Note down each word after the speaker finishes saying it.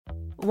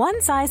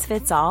One size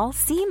fits all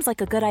seems like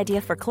a good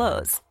idea for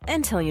clothes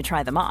until you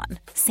try them on.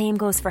 Same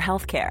goes for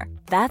healthcare.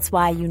 That's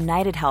why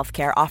United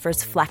Healthcare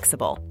offers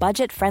flexible,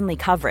 budget-friendly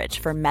coverage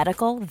for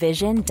medical,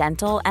 vision,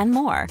 dental, and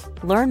more.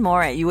 Learn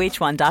more at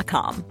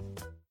uh1.com.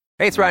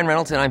 Hey, it's Ryan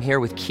Reynolds, and I'm here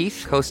with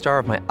Keith, co-star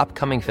of my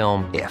upcoming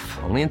film, If,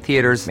 only in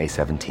theaters May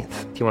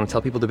 17th. Do you want to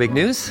tell people the big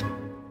news?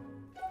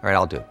 All right,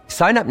 I'll do it.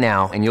 Sign up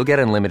now and you'll get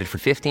unlimited for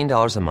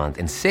 $15 a month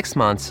and 6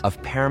 months of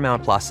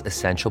Paramount Plus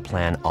Essential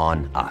Plan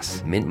on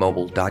us.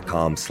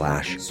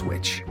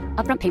 MintMobile.com/switch.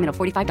 Upfront payment of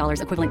 $45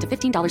 equivalent to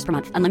 $15 per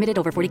month. Unlimited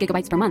over 40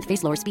 gigabytes per month.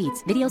 Face lower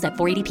speeds. Videos at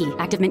 480p.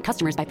 Active Mint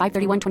customers by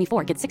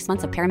 531.24 get 6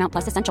 months of Paramount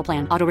Plus Essential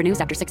Plan. Auto renews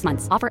after 6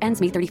 months. Offer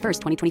ends May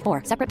 31st,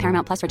 2024. Separate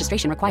Paramount Plus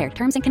registration required.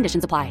 Terms and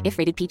conditions apply if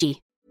rated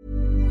PG.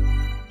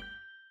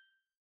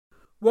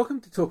 Welcome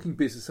to Talking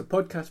Business, a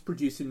podcast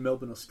produced in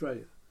Melbourne,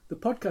 Australia. The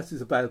podcast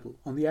is available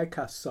on the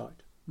Acast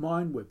site,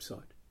 my own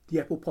website, the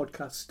Apple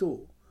Podcast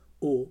Store,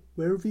 or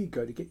wherever you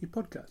go to get your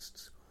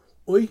podcasts.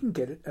 Or you can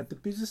get it at the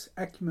Business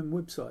Acumen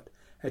website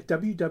at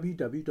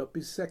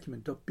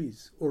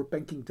www.businessacumen.biz or at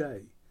Banking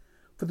Day.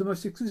 For the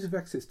most exclusive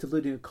access to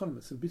leading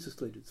economists and business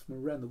leaders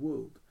from around the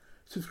world,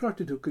 subscribe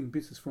to Talking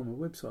Business from our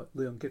website,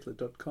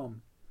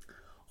 leongettler.com.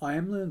 I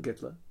am Leon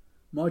Gettler.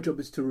 My job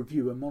is to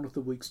review and monitor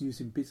the week's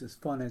news in business,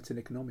 finance and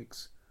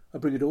economics. I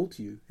bring it all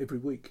to you every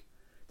week.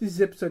 This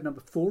is episode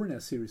number 4 in our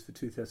series for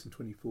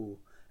 2024,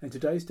 and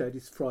today's date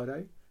is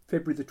Friday,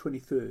 February the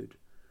 23rd.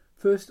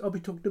 First, I'll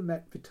be talking to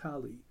Matt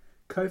Vitale,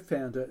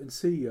 co-founder and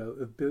CEO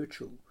of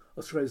Birchal,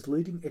 Australia's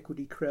leading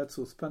equity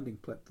crowdsourced funding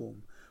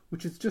platform,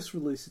 which has just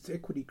released its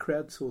equity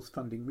crowdsourced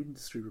funding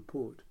industry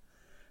report.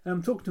 And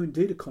I'm talking to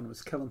Indeed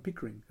economist Callum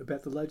Pickering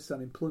about the latest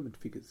unemployment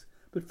figures.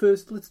 But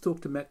first, let's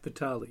talk to Matt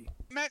Vitale.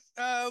 Matt,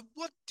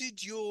 what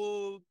did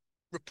your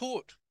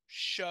report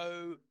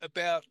show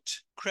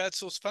about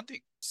crowdsourced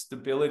funding?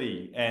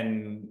 Stability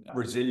and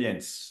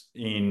resilience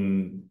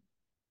in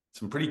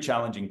some pretty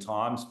challenging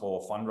times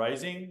for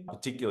fundraising,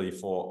 particularly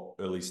for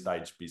early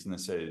stage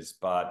businesses.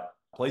 But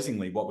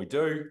pleasingly, what we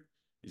do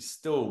is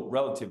still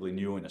relatively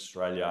new in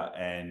Australia,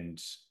 and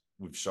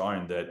we've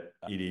shown that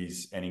it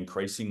is an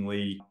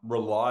increasingly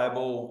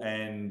reliable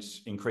and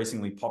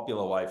increasingly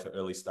popular way for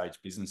early stage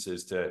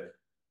businesses to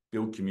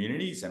build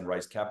communities and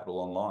raise capital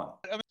online.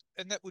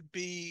 And that would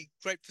be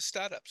great for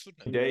startups,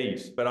 wouldn't it?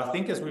 Indeed. But I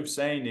think as we've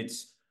seen,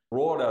 it's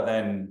broader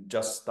than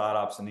just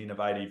startups and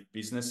innovative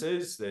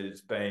businesses.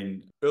 There's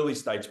been early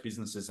stage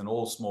businesses and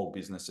all small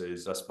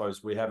businesses. I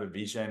suppose we have a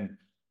vision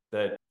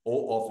that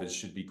all offers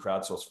should be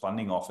crowdsourced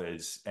funding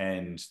offers,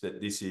 and that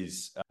this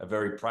is a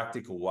very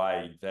practical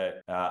way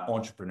that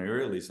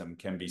entrepreneurialism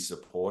can be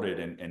supported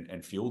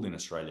and fueled in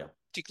Australia.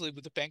 Particularly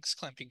with the banks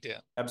clamping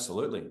down.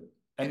 Absolutely.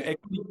 And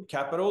equity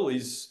capital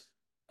is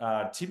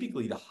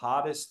typically the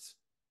hardest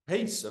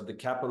piece of the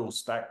capital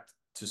stack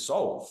to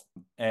solve.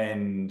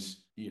 And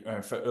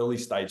for early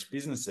stage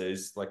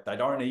businesses, like they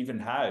don't even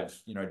have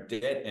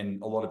debt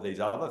and a lot of these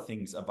other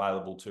things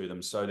available to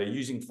them, so they're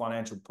using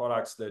financial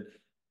products that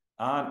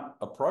aren't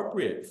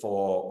appropriate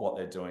for what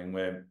they're doing,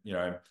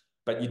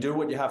 but you do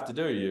what you have to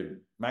do. You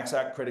max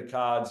out credit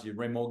cards, you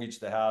remortgage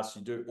the house,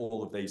 you do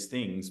all of these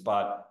things.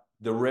 But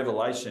the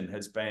revelation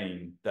has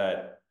been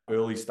that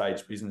early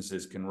stage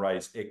businesses can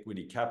raise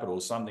equity capital,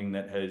 something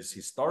that has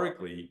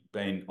historically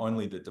been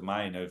only the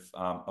domain of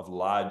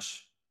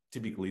large,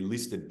 typically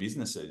listed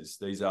businesses.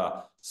 These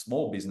are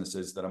small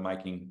businesses that are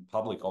making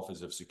public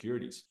offers of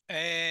securities.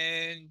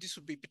 And this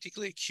would be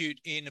particularly acute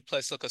in a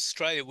place like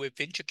Australia, where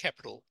venture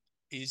capital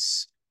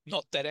is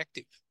not that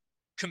active.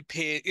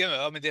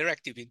 They're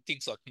active in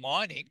things like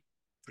mining,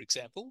 for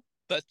example,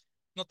 but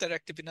not that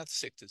active in other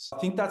sectors. I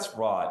think that's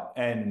right.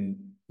 And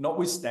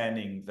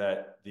notwithstanding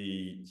that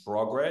the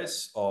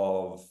progress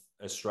of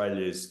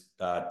Australia's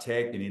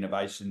tech and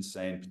innovation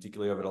scene,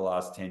 particularly over the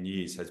last 10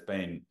 years, has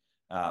been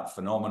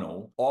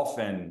phenomenal.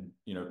 Often,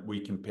 we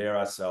compare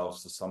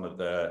ourselves to some of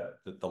the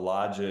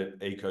larger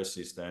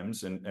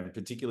ecosystems and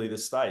particularly the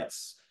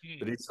States.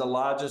 But it's the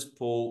largest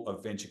pool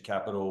of venture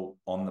capital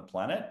on the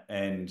planet,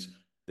 and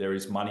there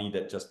is money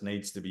that just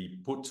needs to be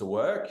put to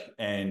work,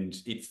 and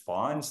it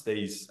finds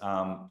these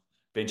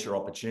venture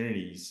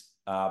opportunities.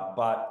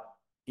 But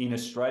in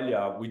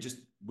Australia, we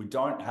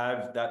don't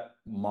have that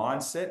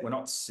mindset. We're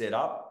not set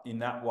up in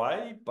that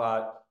way,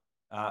 but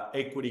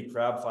equity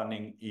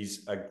crowdfunding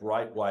is a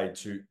great way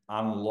to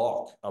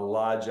unlock a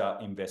larger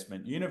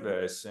investment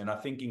universe. And I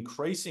think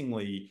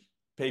increasingly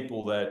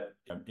people that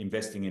are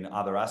investing in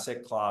other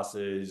asset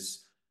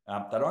classes,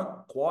 they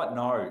don't quite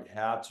know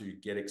how to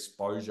get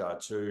exposure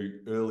to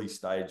early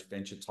stage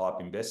venture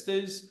type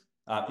investments.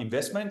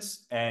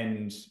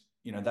 And,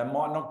 they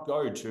might not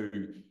go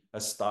to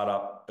a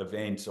startup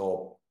event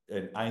or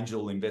an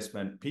angel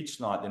investment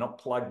pitch night. They're not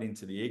plugged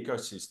into the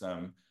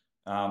ecosystem.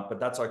 But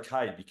that's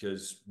okay,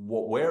 because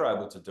what we're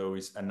able to do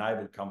is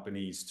enable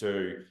companies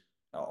to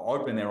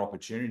open their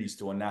opportunities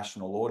to a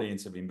national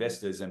audience of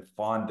investors and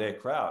find their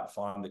crowd,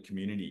 find the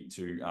community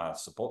to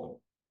support them.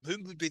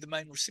 Who would be the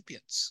main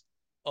recipients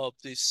of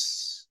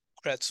this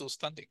crowdsourced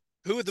funding?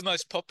 Who are the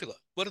most popular?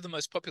 What are the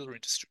most popular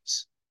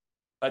industries?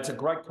 That's a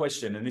great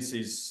question, and this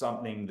is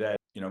something that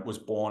was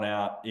borne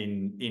out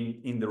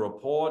in the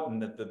report,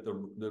 and that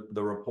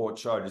the report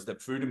showed is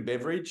that food and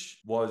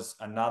beverage was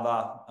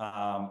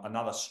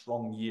another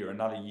strong year.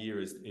 Another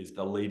year is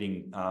the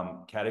leading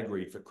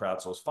category for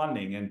crowdsourced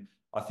funding, and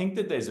I think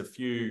that there's a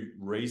few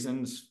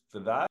reasons for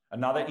that.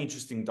 Another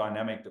interesting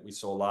dynamic that we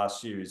saw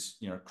last year is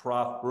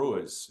craft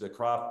brewers. The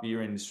craft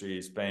beer industry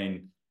has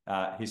been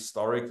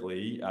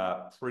historically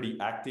pretty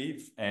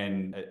active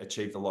and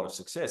achieved a lot of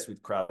success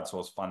with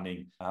crowdsourced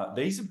funding.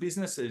 These are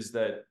businesses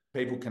that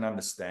people can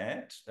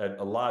understand,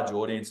 a large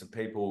audience of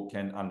people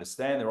can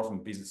understand. They're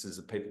often businesses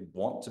that people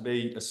want to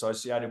be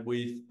associated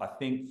with. I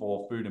think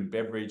for food and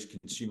beverage,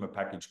 consumer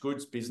packaged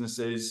goods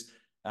businesses,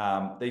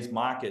 these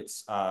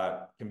markets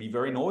can be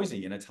very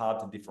noisy and it's hard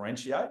to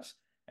differentiate.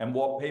 And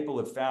what people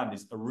have found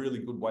is a really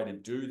good way to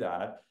do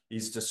that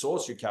is to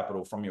source your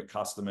capital from your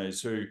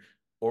customers who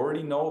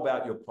already know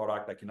about your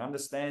product. They can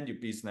understand your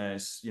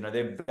business.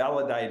 They're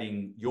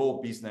validating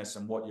your business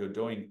and what you're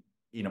doing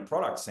in a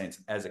product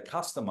sense as a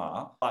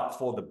customer. But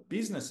for the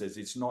businesses,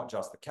 it's not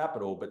just the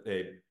capital, but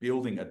they're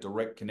building a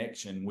direct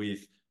connection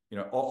with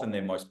often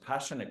their most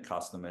passionate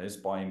customers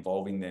by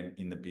involving them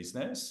in the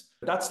business.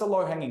 That's the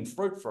low-hanging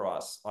fruit for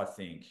us, I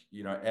think.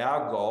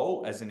 Our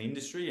goal as an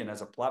industry and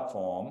as a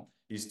platform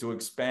is to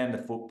expand the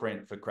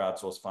footprint for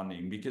crowdsourced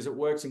funding, because it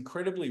works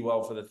incredibly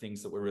well for the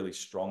things that we're really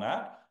strong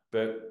at.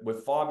 But we're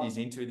 5 years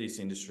into this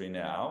industry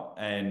now,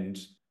 and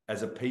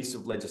as a piece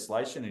of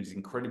legislation, it is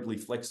incredibly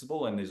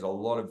flexible, and there's a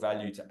lot of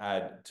value to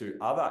add to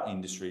other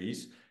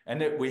industries. And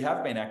that we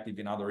have been active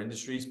in other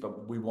industries,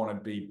 but we want to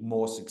be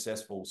more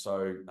successful.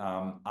 So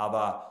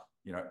other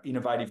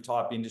innovative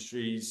type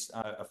industries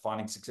are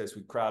finding success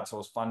with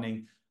crowdsourced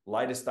funding.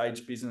 Later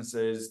stage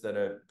businesses that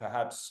are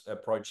perhaps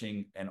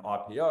approaching an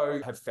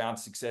IPO have found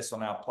success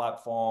on our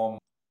platform.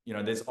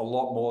 There's a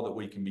lot more that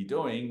we can be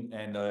doing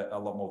and a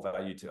lot more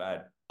value to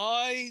add.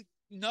 I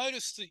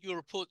noticed that your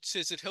report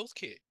says that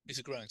healthcare is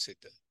a growing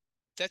sector.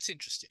 That's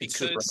interesting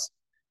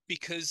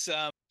because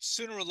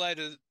sooner or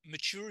later,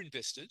 mature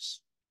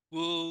investors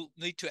will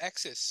need to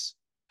access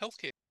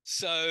healthcare.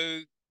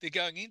 So they're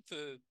going in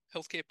for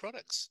healthcare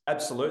products.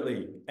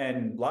 Absolutely.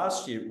 And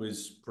last year it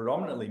was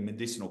predominantly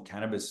medicinal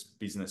cannabis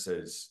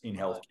businesses in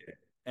healthcare.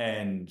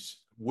 And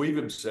we've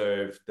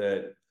observed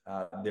that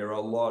there are a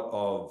lot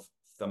of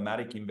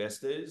thematic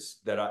investors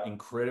that are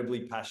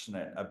incredibly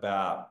passionate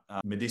about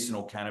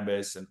medicinal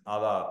cannabis and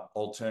other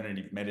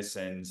alternative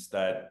medicines,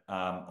 that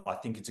I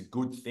think it's a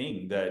good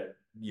thing that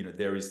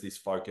there is this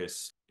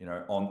focus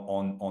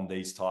on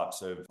these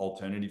types of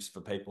alternatives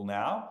for people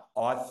now.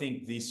 I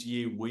think this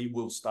year we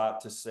will start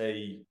to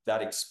see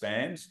that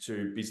expand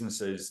to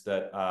businesses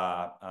that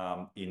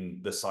are in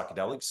the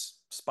psychedelics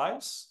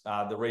space.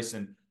 The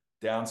recent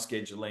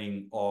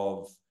downscheduling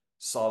of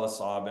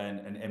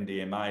psilocybin and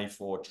MDMA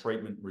for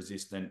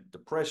treatment-resistant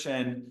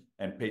depression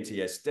and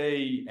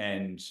PTSD,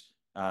 and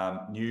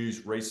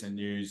recent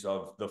news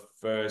of the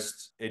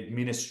first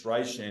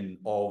administration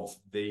of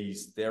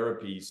these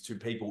therapies to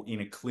people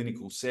in a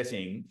clinical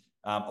setting,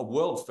 a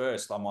world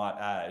first, I might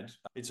add.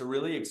 It's a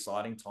really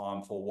exciting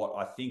time for what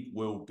I think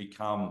will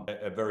become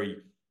a very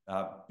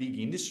big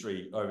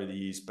industry over the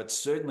years, but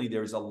certainly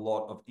there is a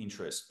lot of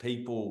interest.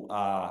 People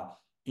are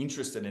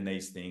interested in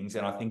these things,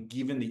 and I think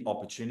given the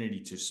opportunity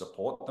to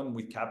support them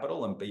with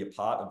capital and be a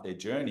part of their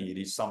journey, it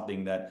is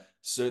something that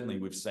certainly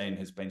we've seen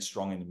has been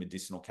strong in the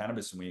medicinal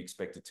cannabis, and we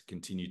expect it to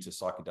continue to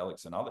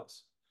psychedelics and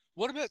others.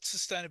 What about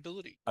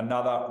sustainability?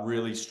 Another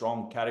really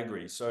strong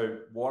category. So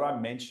what I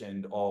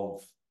mentioned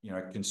of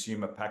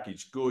consumer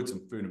packaged goods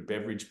and food and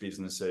beverage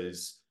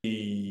businesses,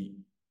 is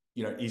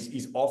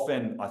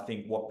often, I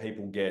think, what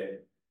people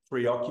get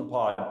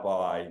preoccupied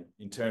by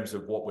in terms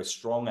of what we're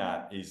strong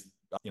at is,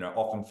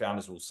 often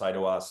founders will say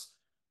to us,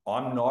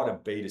 I'm not a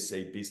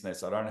B2C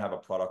business. I don't have a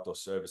product or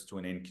service to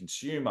an end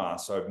consumer,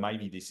 so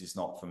maybe this is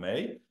not for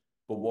me.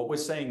 But what we're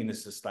seeing in the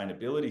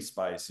sustainability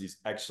space is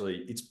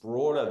actually, it's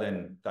broader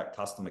than that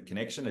customer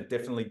connection. It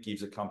definitely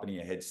gives a company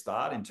a head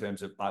start in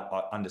terms of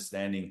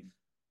understanding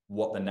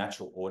what the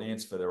natural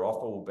audience for their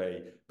offer will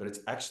be. But it's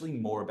actually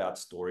more about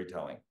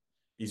storytelling.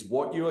 Is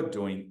what you are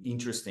doing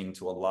interesting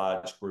to a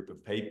large group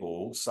of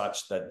people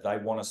such that they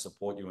want to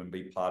support you and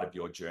be part of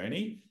your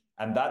journey?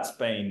 And that's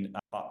been,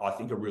 I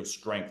think, a real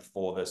strength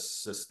for the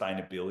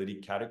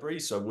sustainability category.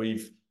 So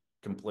we've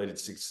completed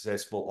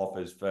successful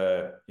offers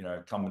for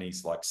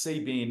companies like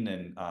Seabin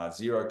and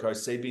Zero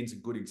Coast. Seabin's a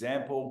good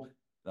example.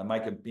 They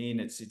make a bin,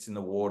 it sits in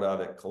the water,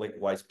 that collect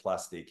waste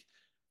plastic,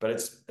 but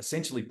it's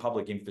essentially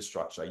public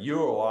infrastructure.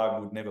 You or I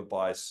would never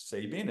buy a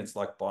Seabin. It's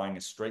like buying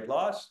a street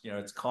light.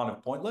 It's kind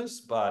of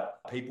pointless, but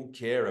people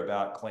care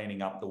about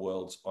cleaning up the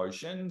world's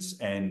oceans,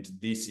 and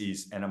this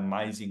is an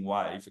amazing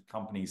way for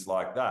companies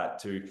like that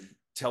to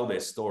tell their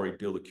story,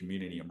 build a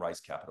community, and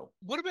raise capital.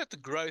 What about the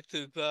growth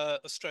of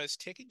Australia's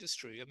tech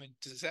industry? I mean,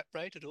 does that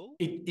rate at all?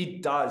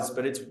 It does,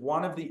 but it's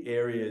one of the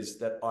areas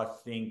that I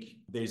think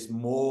there's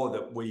more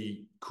that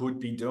we could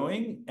be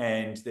doing,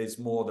 and there's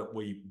more that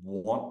we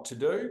want to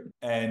do.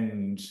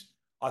 And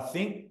I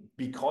think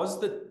because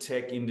the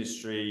tech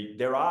industry,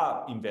 there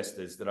are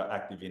investors that are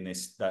active in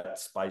that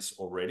space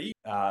already.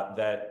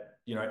 That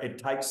it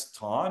takes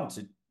time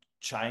to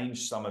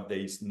change some of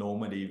these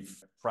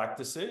normative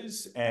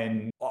practices,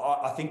 and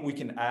I think we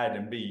can add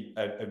and be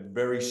a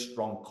very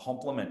strong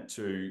complement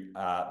to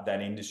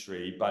that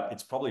industry. But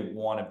it's probably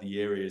one of the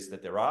areas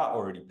that there are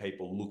already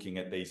people looking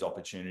at these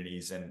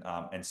opportunities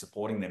and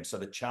supporting them. So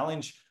the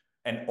challenge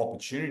and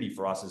opportunity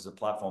for us as a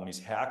platform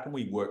is how can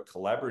we work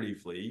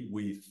collaboratively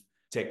with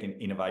tech and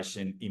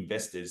innovation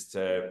investors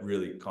to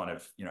really kind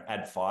of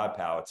add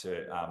firepower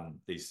to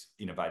these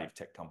innovative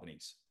tech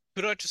companies.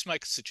 Could I just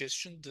make a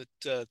suggestion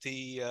that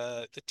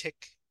the tech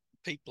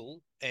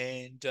people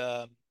and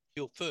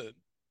your firm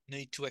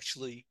need to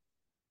actually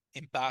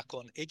embark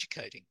on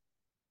educating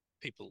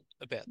people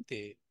about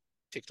their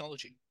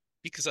technology?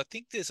 Because I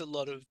think there's a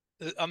lot of,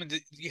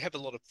 you have a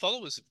lot of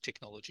followers of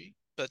technology,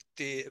 but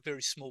they're a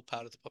very small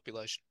part of the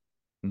population.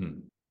 Mm-hmm.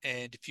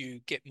 And if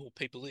you get more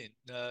people in,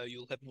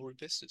 you'll have more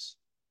investors,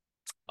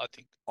 I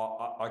think.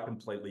 I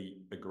completely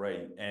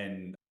agree.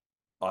 And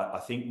I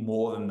think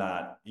more than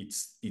that,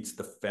 it's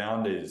the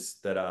founders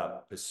that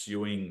are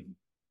pursuing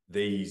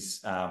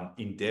these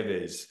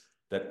endeavors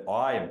that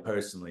I am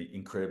personally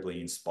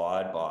incredibly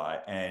inspired by.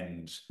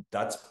 And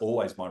that's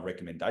always my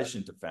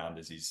recommendation to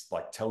founders is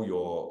like, tell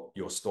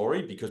your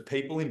story, because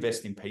people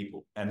invest in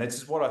people. And this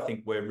is what I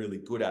think we're really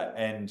good at,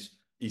 and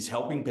is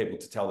helping people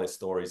to tell their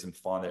stories and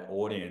find their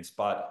audience.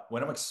 But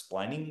when I'm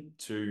explaining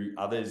to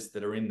others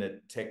that are in the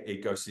tech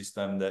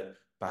ecosystem that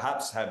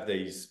perhaps have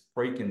these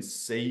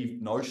preconceived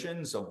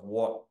notions of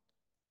what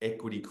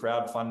equity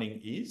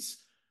crowdfunding is,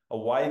 a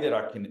way that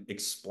I can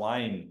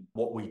explain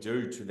what we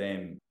do to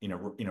them in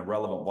a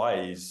relevant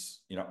way is,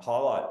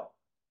 highlight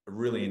a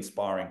really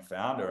inspiring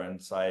founder and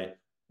say,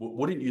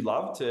 wouldn't you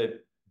love to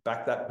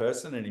back that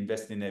person and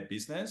invest in their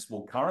business?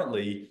 Well,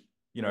 currently,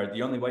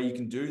 the only way you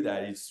can do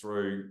that is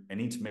through an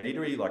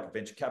intermediary like a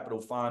venture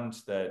capital fund,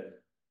 that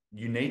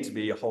you need to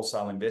be a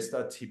wholesale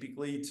investor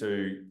typically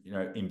to,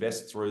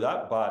 invest through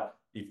that. But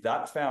if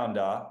that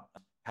founder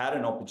had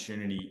an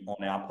opportunity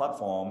on our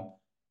platform,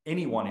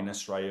 anyone in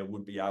Australia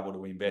would be able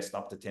to invest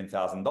up to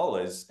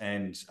 $10,000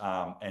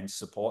 and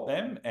support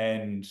them.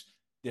 And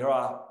there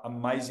are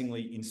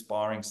amazingly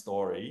inspiring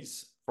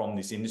stories from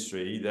this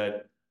industry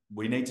that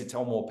we need to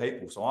tell more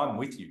people. So I'm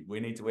with you. We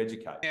need to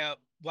educate. Now,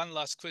 one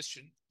last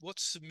question.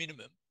 What's the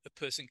minimum a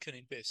person can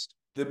invest?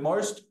 The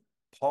most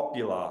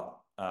popular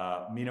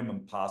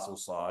minimum parcel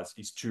size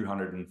is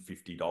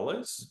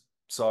 $250.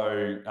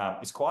 So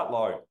it's quite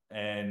low,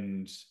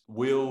 and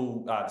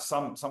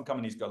some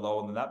companies go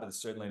lower than that, but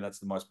certainly that's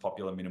the most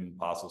popular minimum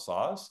parcel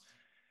size.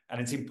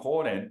 And it's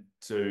important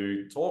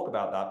to talk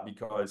about that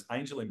because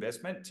angel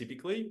investment,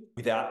 typically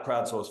without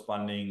crowdsourced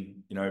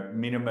funding,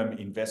 minimum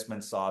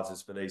investment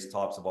sizes for these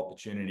types of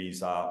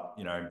opportunities are,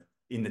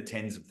 in the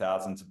tens of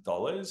thousands of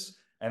dollars.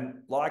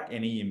 And like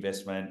any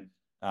investment,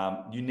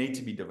 you need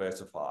to be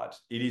diversified.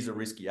 It is a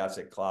risky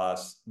asset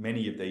class.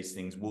 Many of these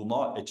things will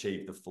not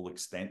achieve the full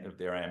extent of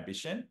their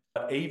ambition.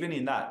 But even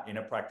in that, in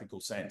a practical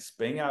sense,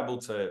 being able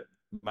to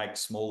make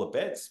smaller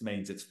bets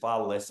means it's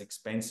far less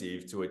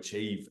expensive to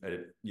achieve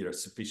a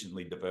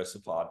sufficiently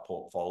diversified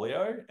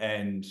portfolio.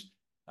 And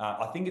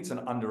I think it's an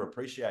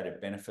underappreciated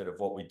benefit of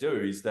what we do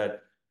is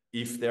that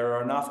if there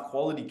are enough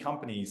quality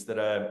companies that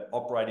are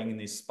operating in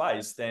this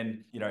space,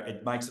 then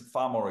it makes it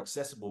far more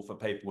accessible for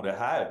people to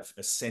have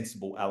a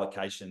sensible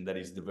allocation that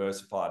is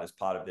diversified as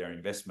part of their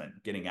investment,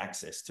 getting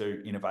access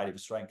to innovative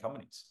Australian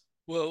companies.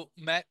 Well,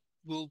 Matt,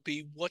 will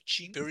be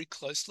watching very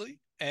closely,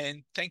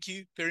 and thank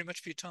you very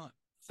much for your time.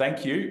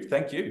 Thank you.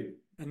 Thank you.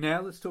 And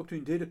now let's talk to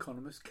Indeed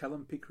economist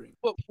Callum Pickering.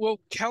 Well,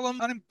 Callum,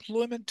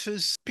 unemployment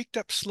has picked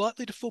up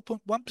slightly to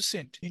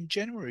 4.1% in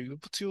January.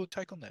 What's your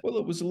take on that? Well,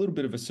 it was a little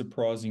bit of a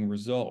surprising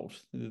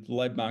result. The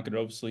labour market had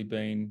obviously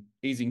been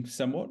easing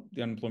somewhat.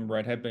 The unemployment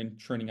rate had been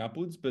trending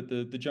upwards, but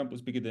the jump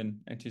was bigger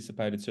than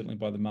anticipated, certainly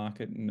by the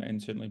market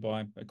and certainly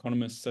by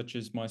economists such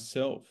as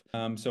myself.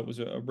 So it was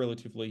a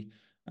relatively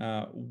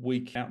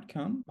weak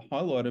outcome,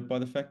 highlighted by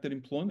the fact that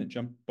employment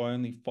jumped by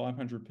only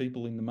 500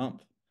 people in the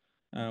month.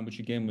 Which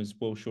again was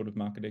well short of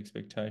market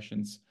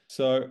expectations.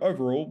 So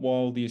overall,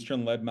 while the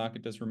Australian labour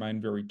market does remain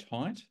very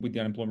tight, with the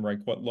unemployment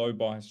rate quite low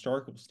by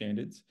historical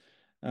standards,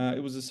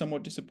 it was a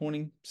somewhat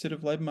disappointing set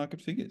of labour market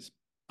figures.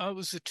 Oh, it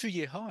was a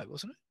 2-year high,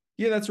 wasn't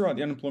it? Yeah, that's right.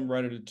 The unemployment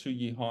rate at a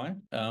 2-year high.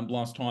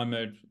 Last time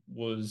it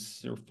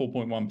was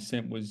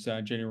 4.1% was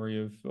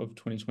January of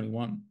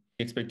 2021.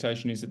 The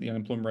expectation is that the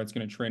unemployment rate is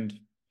going to trend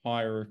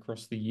higher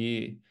across the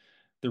year.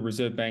 The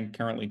Reserve Bank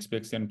currently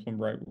expects the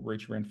unemployment rate will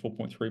reach around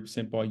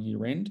 4.3% by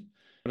year end.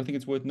 But I think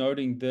it's worth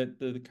noting that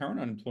the current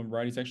unemployment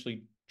rate is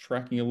actually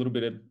tracking a little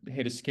bit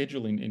ahead of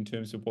schedule in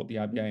terms of what the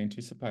RBA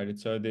anticipated.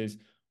 So there's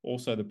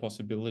also the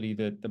possibility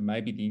that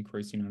maybe the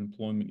increase in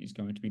unemployment is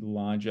going to be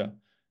larger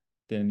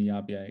than the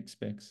RBA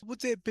expects.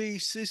 Would there be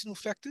seasonal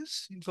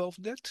factors involved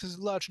in that? Because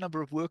a large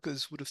number of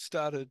workers would have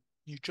started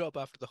a new job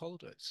after the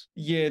holidays.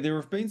 Yeah, there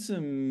have been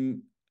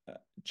some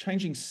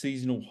changing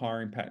seasonal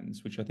hiring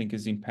patterns, which I think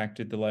has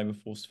impacted the labour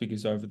force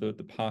figures over the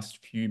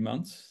past few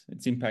months.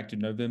 It's impacted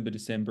November,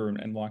 December,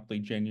 and likely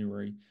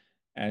January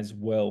as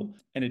well.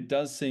 And it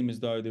does seem as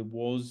though there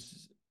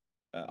was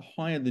a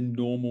higher than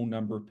normal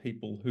number of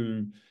people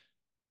who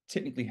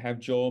technically have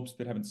jobs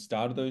but haven't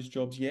started those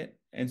jobs yet.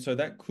 And so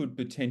that could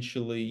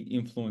potentially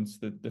influence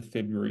the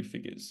February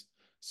figures.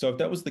 So if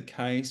that was the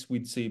case,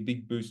 we'd see a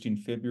big boost in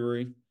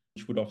February,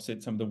 which would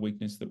offset some of the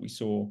weakness that we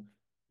saw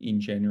in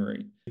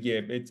January. Yeah,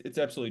 it's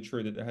absolutely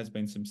true that there has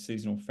been some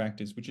seasonal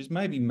factors, which has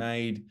maybe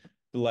made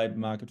the labour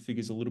market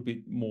figures a little bit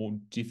more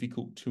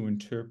difficult to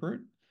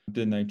interpret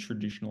than they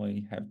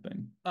traditionally have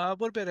been.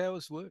 What about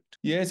hours worked?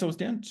 Yeah, so it's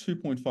down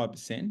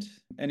 2.5%.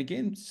 And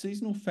again,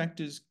 seasonal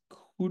factors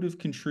could have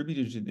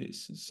contributed to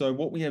this. So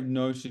what we have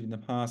noted in the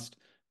past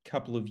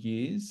couple of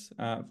years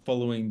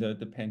following the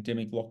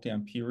pandemic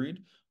lockdown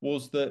period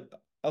was that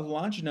a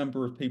larger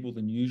number of people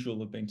than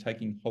usual have been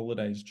taking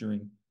holidays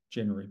during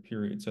January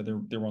period. So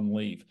they're on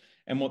leave.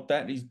 And what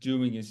that is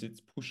doing is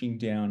it's pushing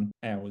down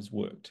hours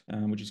worked,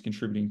 which is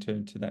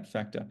contributing to that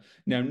factor.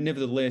 Now,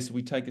 nevertheless, if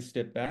we take a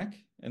step back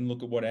and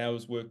look at what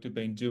hours worked have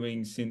been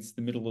doing since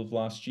the middle of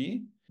last year,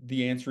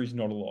 the answer is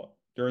not a lot.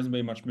 There hasn't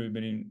been much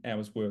movement in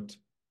hours worked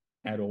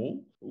at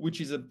all, which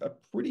is a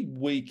pretty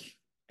weak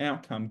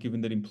outcome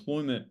given that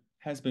employment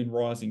has been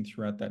rising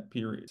throughout that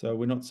period. So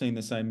we're not seeing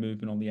the same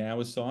movement on the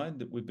hours side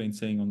that we've been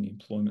seeing on the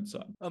employment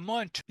side.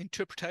 My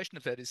interpretation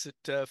of that is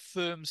that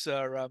firms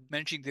are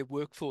managing their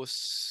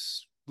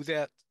workforce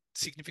without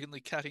significantly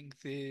cutting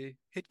their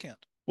headcount.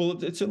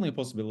 Well, it's certainly a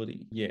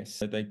possibility,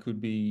 yes. They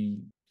could be,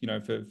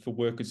 for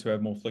workers who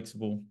have more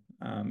flexible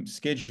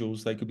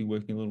schedules, they could be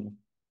working a little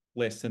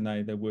less than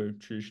they were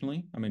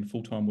traditionally. I mean,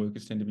 full-time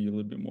workers tend to be a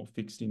little bit more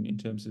fixed in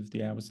terms of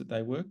the hours that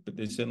they work, but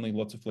there's certainly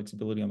lots of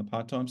flexibility on the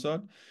part-time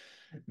side.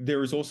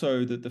 There is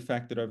also the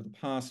fact that over the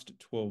past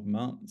 12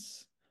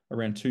 months,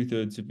 around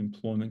 2/3 of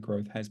employment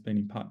growth has been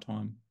in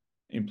part-time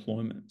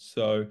employment.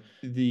 So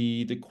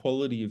the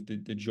quality of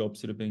the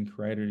jobs that are being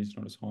created is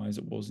not as high as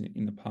it was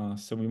in the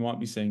past. So we might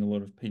be seeing a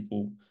lot of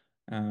people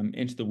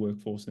enter the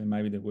workforce and then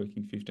maybe they're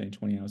working 15,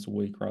 20 hours a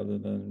week rather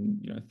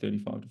than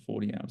 35 to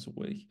 40 hours a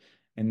week.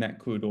 And that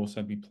could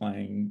also be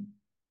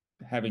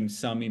having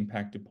some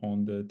impact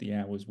upon the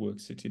hours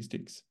work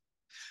statistics.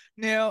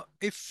 Now,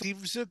 if the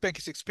Reserve Bank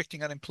is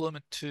expecting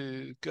unemployment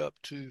to go up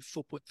to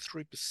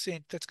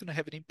 4.3%, that's going to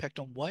have an impact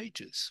on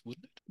wages,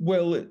 wouldn't it?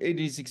 Well, it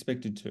is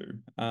expected to.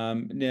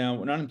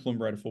 Now, an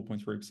unemployment rate of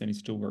 4.3% is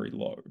still very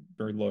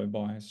low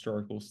by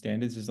historical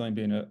standards. There's only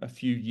been a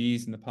few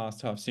years in the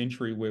past half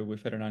century where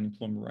we've had an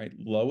unemployment rate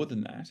lower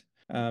than that.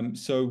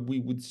 So we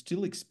would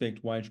still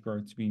expect wage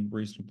growth to be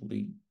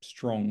reasonably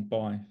strong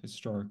by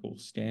historical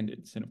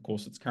standards. And of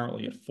course, it's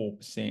currently at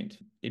 4%.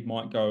 It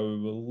might go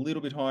a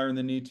little bit higher in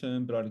the near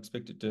term, but I'd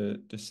expect it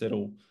to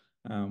settle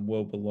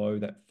well below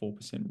that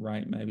 4%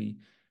 rate, maybe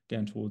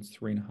down towards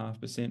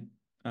 3.5%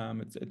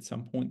 at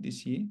some point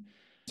this year.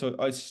 So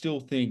I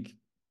still think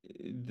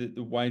that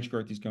the wage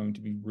growth is going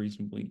to be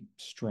reasonably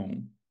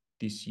strong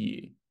this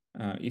year.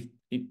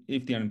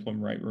 If the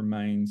unemployment rate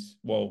remains,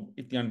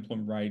 if the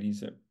unemployment rate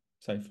is at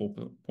say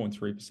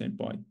 4.3%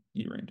 by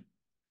year end.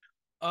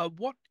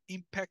 What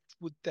impact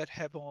would that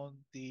have on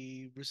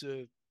the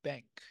Reserve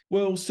Bank?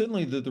 Well,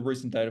 certainly the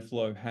recent data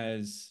flow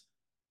has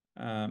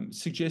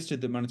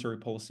suggested that monetary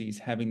policy is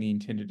having the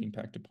intended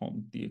impact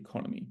upon the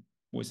economy.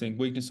 We're seeing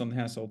weakness on the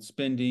household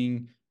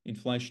spending.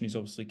 Inflation is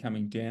obviously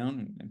coming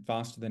down and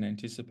faster than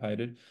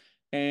anticipated.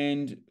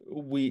 And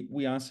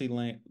we are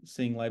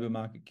seeing labour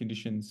market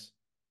conditions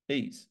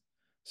ease.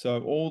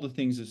 So all the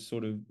things are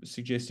sort of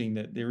suggesting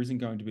that there isn't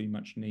going to be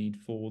much need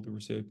for the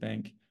Reserve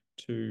Bank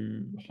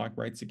to hike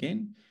rates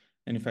again.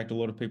 And in fact, a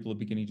lot of people are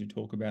beginning to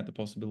talk about the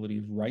possibility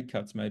of rate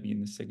cuts maybe in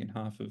the second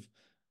half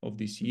of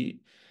this year.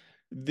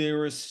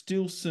 There are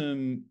still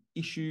some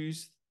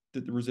issues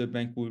that the Reserve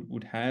Bank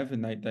would have,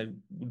 and they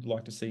would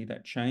like to see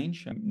that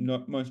change.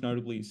 Most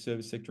notably is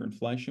service sector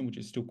inflation, which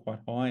is still quite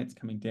high. It's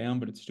coming down,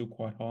 but it's still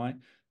quite high.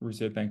 The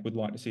Reserve Bank would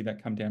like to see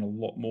that come down a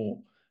lot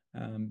more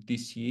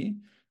this year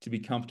to be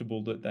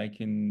comfortable that they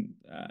can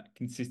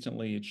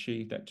consistently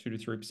achieve that 2 to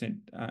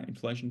 3%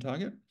 inflation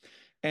target.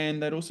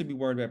 And they'd also be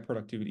worried about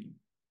productivity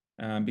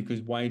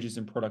because wages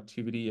and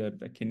productivity are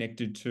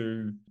connected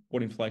to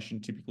what inflation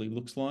typically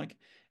looks like.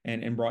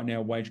 And right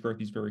now, wage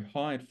growth is very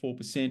high at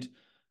 4%.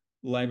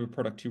 Labour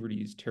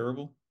productivity is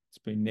terrible. It's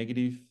been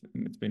negative,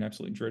 and it's been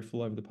absolutely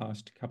dreadful over the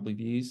past couple of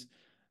years,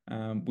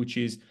 which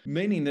is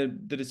meaning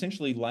that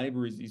essentially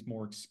labour is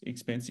more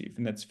expensive,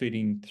 and that's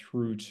feeding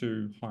through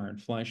to higher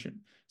inflation.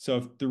 So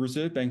if the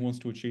Reserve Bank wants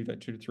to achieve that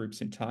 2 to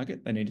 3%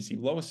 target, they need to see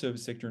lower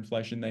service sector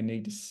inflation. They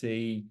need to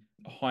see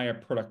higher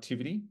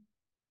productivity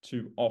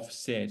to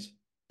offset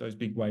those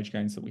big wage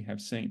gains that we have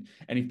seen.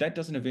 And if that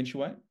doesn't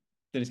eventuate,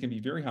 then it's going to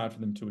be very hard for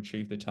them to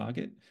achieve the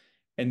target.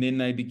 And then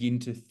they begin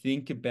to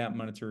think about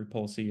monetary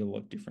policy a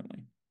lot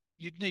differently.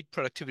 you'd need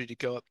productivity to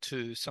go up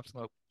to something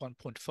like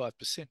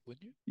 1.5%,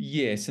 wouldn't you?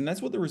 Yes, and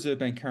that's what the Reserve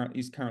Bank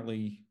is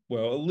currently,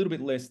 well, a little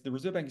bit less. The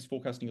Reserve Bank is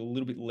forecasting a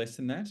little bit less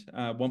than that,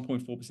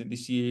 1.4%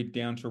 this year,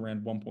 down to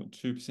around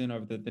 1.2%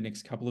 over the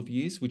next couple of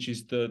years, which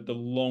is the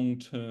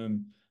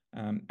long-term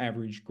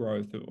average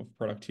growth of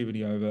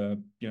productivity over,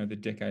 the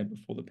decade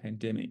before the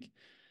pandemic.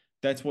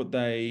 That's what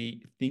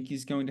they think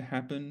is going to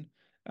happen.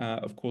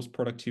 Of course,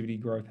 productivity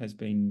growth has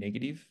been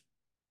negative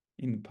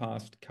in the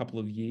past couple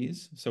of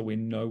years, so we're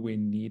nowhere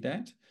near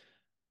that.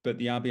 But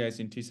the RBA is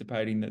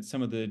anticipating that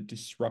some of the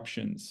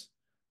disruptions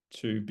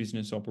to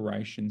business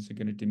operations are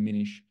going to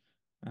diminish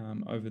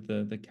over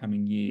the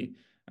coming year.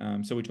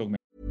 So we're talking about.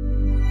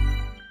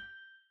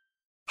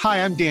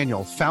 Hi, I'm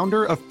Daniel,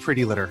 founder of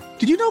Pretty Litter.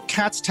 Did you know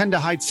cats tend to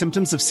hide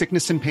symptoms of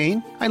sickness and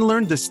pain? I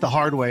learned this the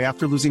hard way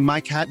after losing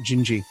my cat,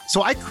 Gingy.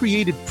 So I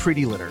created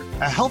Pretty Litter,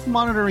 a health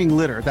monitoring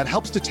litter that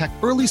helps detect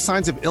early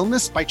signs of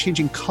illness by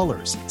changing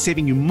colors,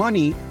 saving you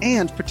money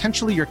and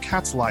potentially your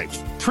cat's life.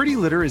 Pretty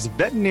Litter is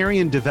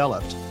veterinarian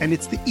developed, and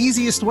it's the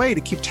easiest way to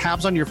keep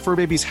tabs on your fur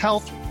baby's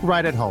health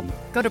right at home.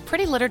 Go to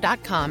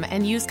prettylitter.com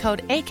and use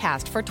code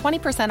ACAST for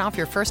 20% off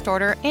your first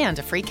order and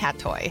a free cat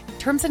toy.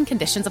 Terms and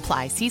conditions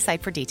apply. See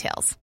site for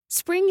details.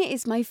 Spring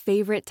is my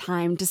favorite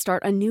time to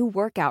start a new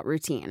workout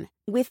routine.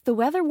 With the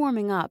weather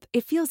warming up,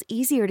 it feels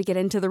easier to get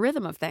into the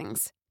rhythm of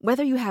things.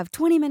 Whether you have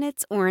 20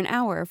 minutes or an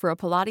hour for a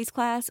Pilates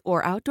class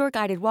or outdoor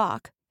guided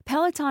walk,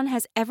 Peloton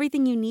has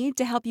everything you need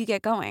to help you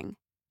get going.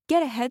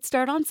 Get a head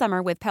start on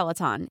summer with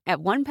Peloton at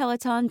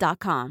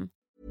onepeloton.com.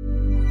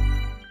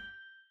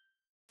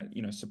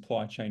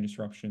 Supply chain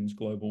disruptions,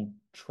 global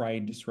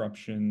trade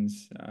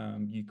disruptions,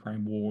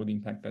 Ukraine war, the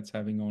impact that's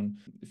having on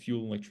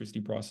fuel, electricity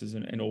prices,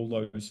 and all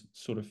those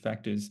sort of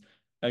factors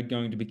are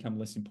going to become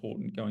less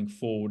important going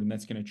forward, and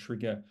that's going to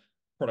trigger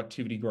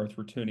productivity growth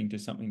returning to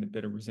something that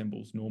better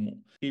resembles normal.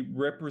 It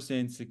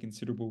represents a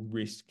considerable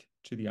risk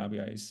to the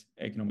RBA's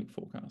economic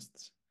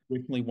forecasts.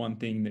 Definitely one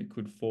thing that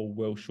could fall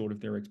well short of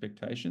their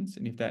expectations,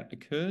 and if that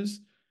occurs,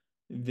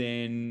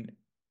 then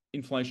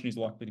inflation is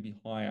likely to be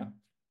higher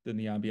than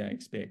the RBA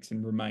expects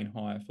and remain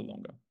higher for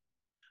longer.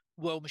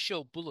 Well,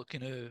 Michelle Bullock,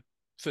 in her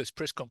first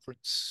press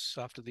conference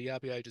after the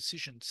RBA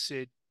decision,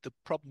 said the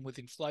problem with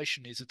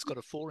inflation is it's got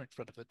a 4 in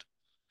front of it,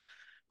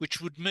 which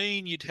would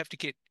mean you'd have to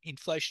get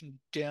inflation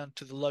down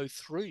to the low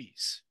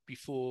 3s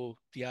before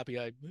the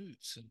RBA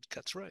moves and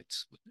cuts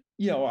rates, wouldn't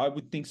it? Yeah, well, I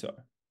would think so.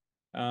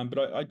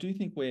 But I do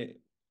think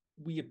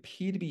we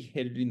appear to be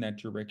headed in that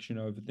direction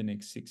over the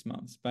next 6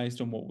 months, based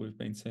on what we've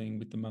been seeing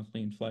with the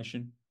monthly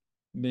inflation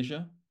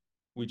measure,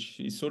 which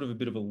is sort of a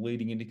bit of a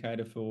leading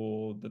indicator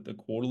for the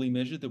quarterly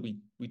measure that we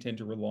tend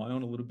to rely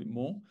on a little bit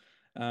more.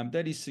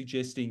 That is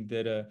suggesting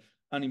that a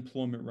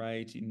unemployment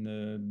rate in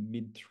the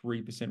mid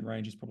 3%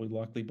 range is probably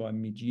likely by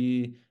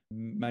mid-year,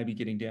 maybe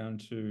getting down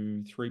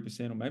to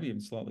 3% or maybe even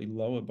slightly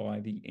lower by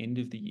the end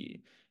of the year.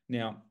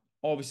 Now,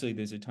 obviously,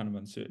 there's a ton of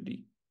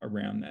uncertainty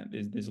around that.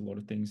 There's a lot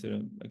of things that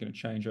are going to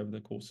change over the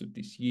course of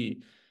this year,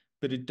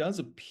 but it does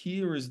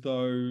appear as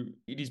though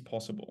it is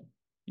possible.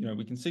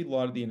 We can see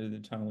light at the end of the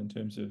tunnel in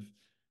terms of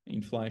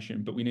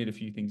inflation, but we need a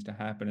few things to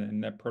happen,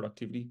 and that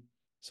productivity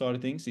side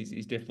of things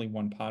is definitely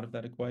one part of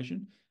that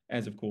equation,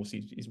 as of course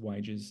is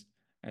wages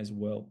as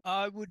well.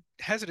 I would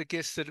hazard a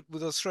guess that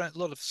with a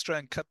lot of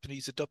Australian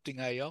companies adopting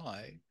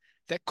AI,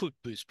 that could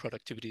boost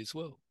productivity as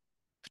well,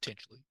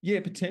 potentially.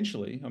 Yeah,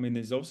 potentially. I mean,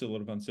 there's obviously a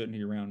lot of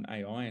uncertainty around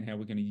AI and how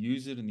we're going to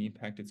use it and the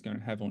impact it's going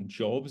to have on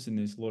jobs, and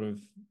there's a lot of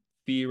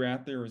fear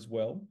out there as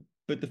well.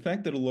 But the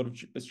fact that a lot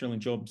of Australian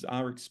jobs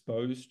are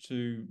exposed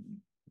to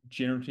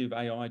generative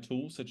AI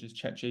tools such as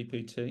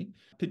ChatGPT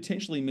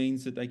potentially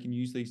means that they can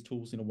use these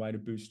tools in a way to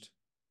boost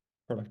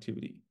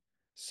productivity.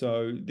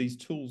 So these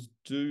tools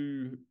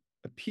do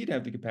appear to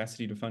have the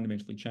capacity to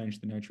fundamentally change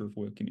the nature of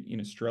work in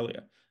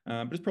Australia.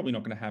 But it's probably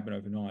not going to happen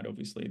overnight,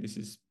 obviously. This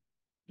is,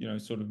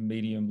 sort of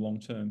medium,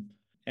 long-term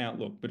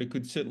outlook, but it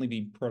could certainly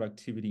be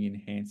productivity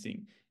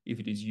enhancing if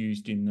it is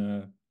used in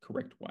the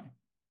correct way.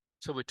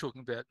 So we're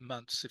talking about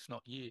months, if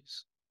not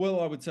years. Well,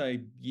 I would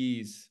say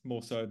years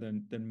more so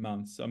than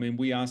months. I mean,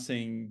 we are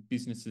seeing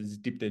businesses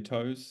dip their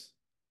toes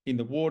in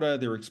the water.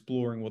 They're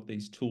exploring what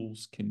these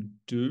tools can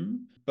do.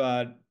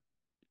 But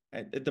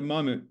at the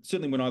moment,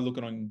 certainly when I look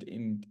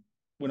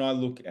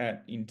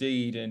at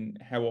Indeed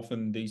and how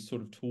often these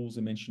sort of tools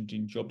are mentioned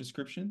in job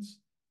descriptions,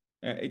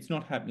 it's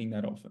not happening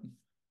that often,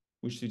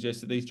 which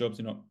suggests that these jobs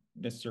are not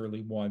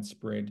necessarily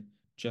widespread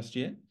just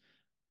yet.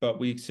 But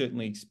we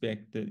certainly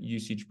expect that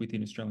usage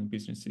within Australian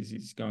businesses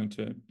is going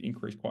to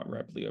increase quite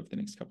rapidly over the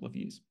next couple of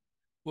years.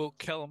 Well,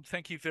 Callum,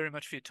 thank you very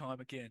much for your time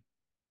again.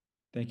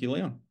 Thank you,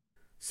 Leon.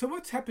 So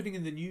what's happening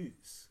in the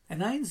news?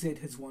 And ANZ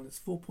has won its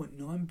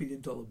 $4.9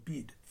 billion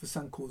bid for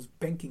Suncorp's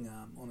banking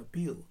arm on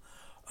appeal,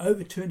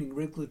 overturning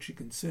regulatory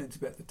concerns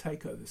about the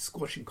takeover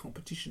squashing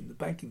competition in the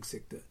banking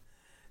sector.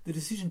 The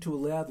decision to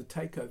allow the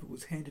takeover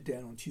was handed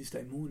down on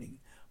Tuesday morning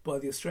by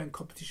the Australian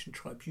Competition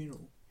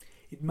Tribunal.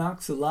 It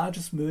marks the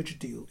largest merger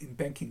deal in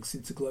banking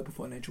since the global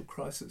financial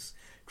crisis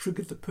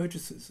triggered the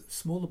purchases of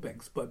smaller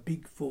banks by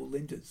Big Four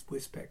lenders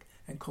Westpac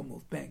and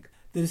Commonwealth Bank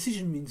The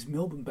decision means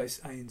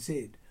Melbourne-based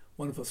ANZ,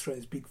 one of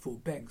Australia's big four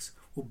banks,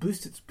 will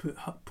boost its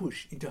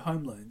push into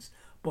home loans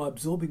by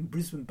absorbing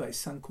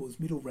Brisbane-based Suncorp's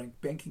middle-ranked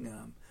banking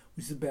arm,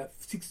 which is about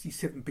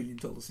 $67 billion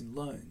in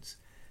loans.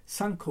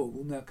 Suncorp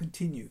will now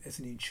continue as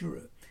an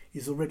insurer. It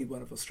is already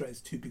one of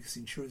Australia's two biggest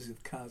insurers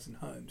of cars and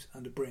homes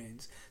under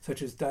brands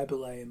such as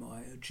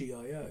AAMI or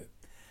GIO.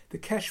 The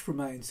cash from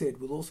ANZ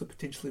will also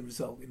potentially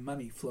result in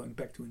money flowing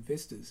back to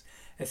investors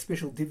as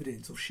special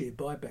dividends or share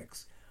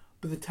buybacks.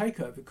 But the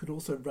takeover could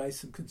also raise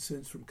some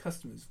concerns from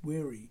customers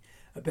wary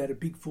about a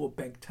Big Four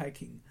bank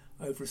taking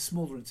over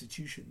smaller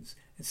institutions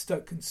and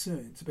stoke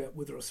concerns about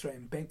whether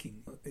Australian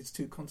banking is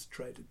too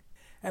concentrated.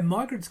 And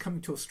migrants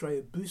coming to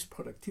Australia boost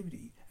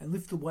productivity and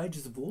lift the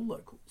wages of all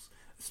locals,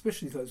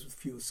 especially those with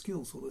fewer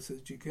skills or less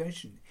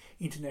education,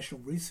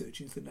 international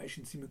research into the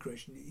nation's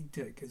immigration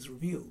intake has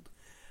revealed.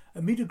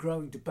 Amid a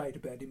growing debate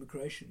about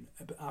immigration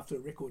after a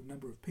record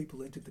number of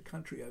people entered the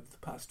country over the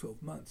past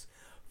 12 months,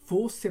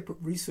 4 separate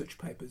research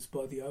papers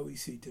by the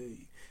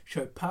OECD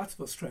show parts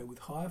of Australia with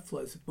higher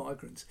flows of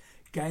migrants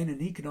gain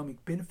an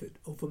economic benefit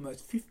of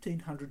almost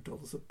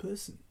 $1,500 a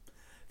person.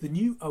 The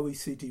new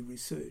OECD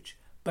research,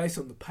 based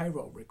on the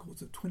payroll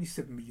records of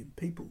 27 million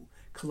people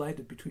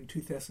collated between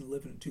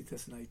 2011 and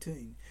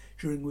 2018,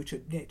 during which a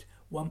net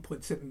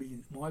 1.7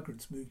 million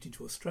migrants moved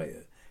into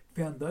Australia,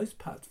 found those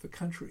parts of the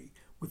country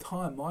with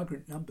higher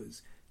migrant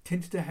numbers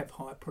tended to have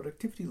higher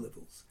productivity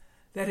levels.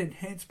 That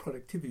enhanced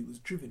productivity was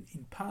driven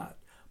in part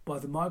by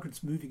the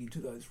migrants moving into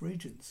those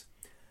regions.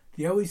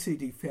 The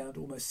OECD found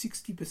almost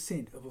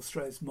 60% of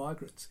Australia's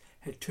migrants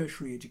had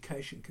tertiary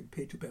education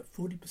compared to about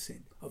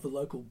 40% of the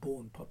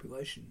local-born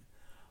population.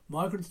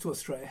 Migrants to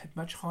Australia had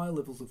much higher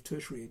levels of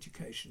tertiary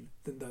education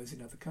than those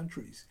in other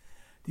countries.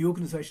 The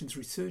organisation's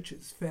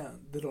researchers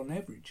found that on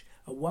average,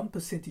 a 1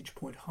 percentage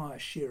point higher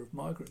share of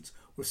migrants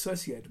were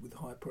associated with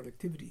higher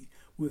productivity,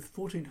 worth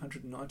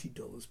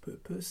 $1,490 per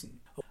person.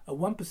 A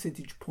 1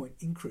 percentage point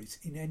increase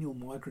in annual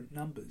migrant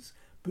numbers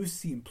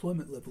boosts the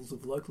employment levels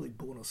of locally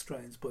born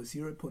Australians by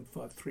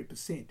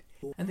 0.53%.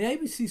 And the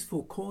ABC's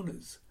Four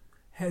Corners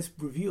has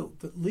revealed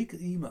that leaked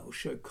emails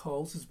show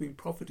Coles has been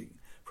profiting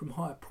from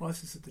higher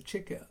prices at the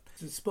checkout,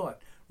 despite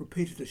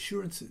repeated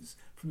assurances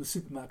from the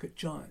supermarket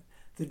giant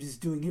that it is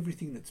doing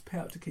everything in its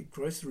power to keep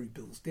grocery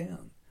bills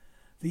down.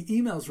 The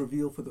emails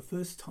reveal for the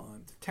first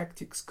time the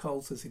tactics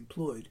Coles has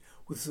employed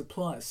with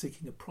suppliers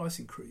seeking a price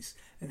increase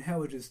and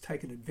how it has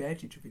taken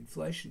advantage of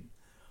inflation.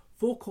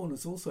 Four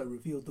Corners also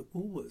revealed that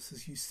Woolworths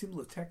has used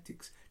similar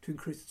tactics to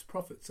increase its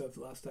profits over the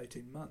last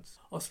 18 months.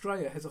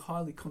 Australia has a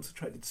highly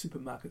concentrated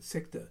supermarket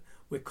sector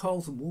where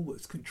Coles and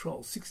Woolworths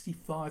control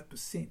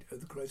 65%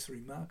 of the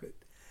grocery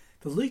market.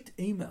 The leaked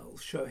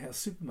emails show how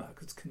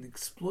supermarkets can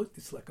exploit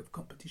this lack of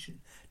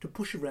competition to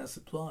push around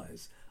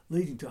suppliers,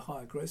 leading to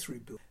higher grocery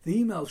bills.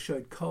 The emails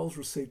showed Coles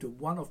received a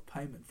one-off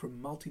payment from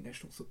a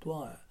multinational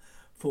supplier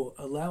for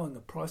allowing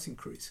a price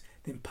increase,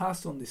 then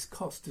passed on this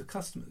cost to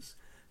customers.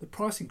 The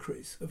price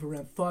increase of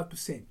around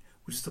 5%,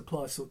 which the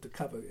supplier sought to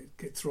cover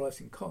its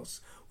rising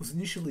costs, was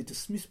initially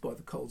dismissed by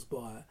the Coles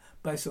buyer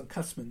based on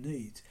customer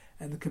needs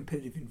and the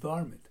competitive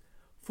environment.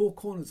 Four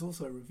Corners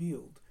also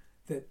revealed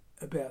that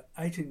about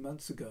 18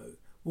 months ago,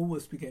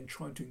 Woolworths began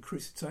trying to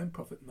increase its own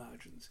profit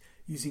margins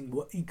using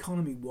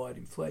economy-wide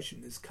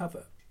inflation as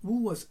cover.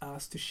 Woolworths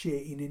asked to share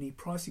in any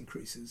price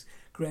increases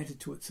granted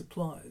to its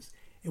suppliers.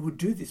 It would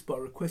do this by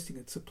requesting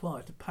its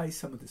supplier to pay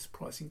some of this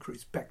price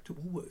increase back to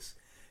Woolworths.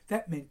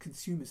 That meant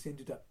consumers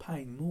ended up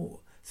paying more.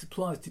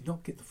 Suppliers did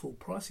not get the full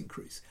price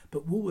increase,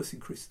 but Woolworths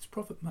increased its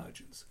profit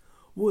margins.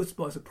 Woolworths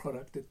buys a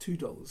product at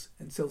 $2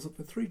 and sells it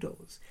for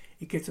 $3.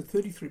 It gets a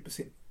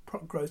 33%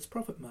 gross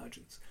profit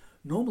margins.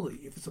 Normally,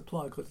 if a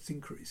supplier got its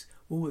increase,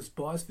 Woolworths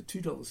buys for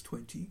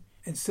 $2.20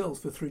 and sells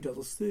for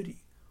 $3.30.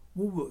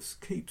 Woolworths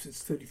keeps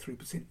its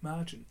 33%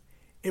 margin.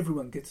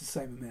 Everyone gets the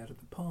same amount of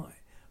the pie.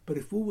 But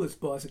if Woolworths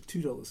buys at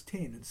 $2.10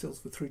 and sells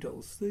for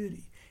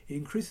 $3.30, it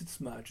increases its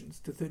margins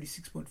to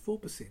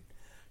 36.4%.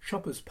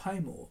 Shoppers pay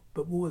more,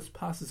 but Woolworths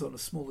passes on a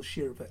smaller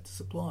share of that to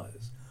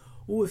suppliers.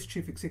 Woolworths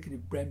Chief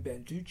Executive Ram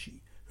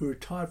Banducci, who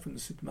retired from the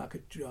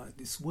supermarket giant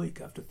this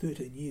week after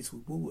 13 years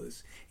with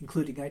Woolworths,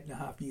 including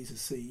 8.5 years as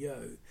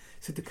CEO,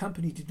 said the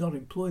company did not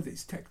employ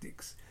these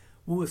tactics.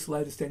 Woolworths'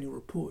 latest annual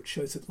report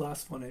shows that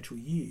last financial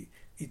year,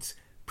 its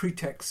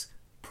pre-tax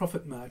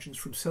profit margins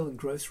from selling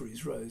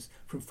groceries rose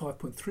from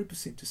 5.3%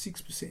 to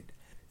 6%.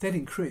 That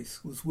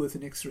increase was worth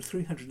an extra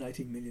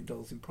 $318 million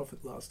in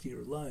profit last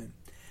year alone.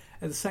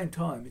 At the same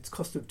time, its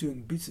cost of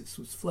doing business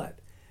was flat.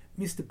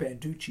 Mr.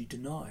 Banducci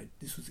denied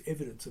this was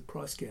evidence of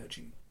price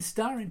gouging.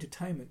 Star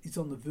Entertainment is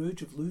on the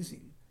verge of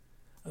losing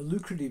a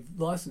lucrative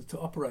licence to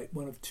operate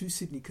one of 2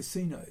 Sydney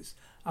casinos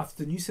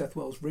after the New South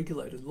Wales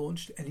regulator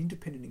launched an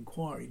independent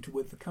inquiry into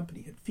whether the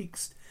company had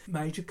fixed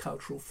major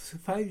cultural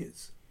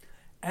failures.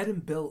 Adam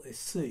Bell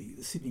SC,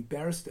 the Sydney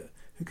barrister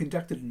who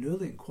conducted an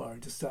early inquiry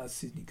into Star's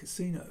Sydney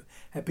casino,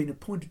 had been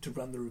appointed to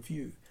run the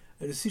review,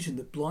 a decision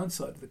that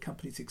blindsided the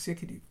company's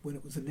executive when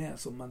it was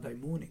announced on Monday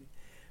morning.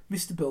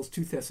 Mr. Bell's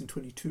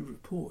 2022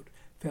 report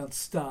found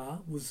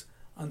Star was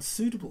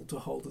unsuitable to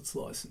hold its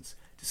licence,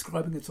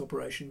 describing its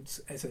operations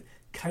as a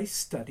case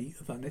study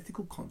of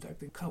unethical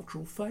conduct and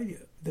cultural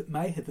failure that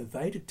may have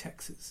evaded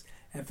taxes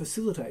and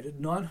facilitated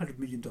 $900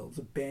 million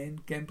of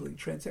banned gambling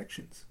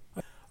transactions.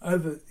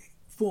 Over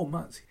 4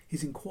 months,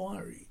 his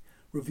inquiry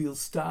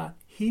reveals Star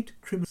hid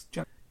criminal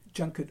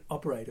junket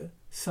operator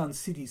Sun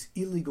City's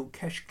illegal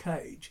cash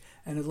cage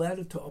and allowed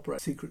it to operate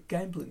a secret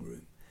gambling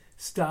room.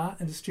 Star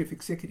and its chief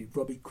executive,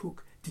 Robbie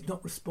Cook, did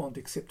not respond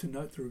except to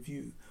note the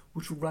review,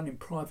 which will run in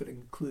private and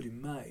conclude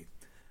in May.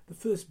 The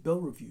first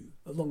Bell review,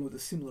 along with a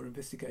similar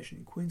investigation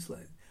in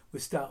Queensland, where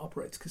Star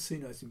operates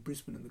casinos in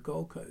Brisbane and the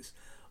Gold Coast,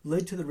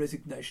 led to the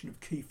resignation of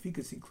key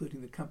figures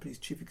including the company's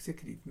chief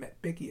executive, Matt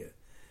Vitale.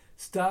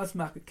 Star's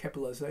market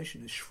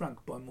capitalisation has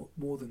shrunk by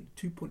more than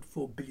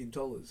 $2.4 billion to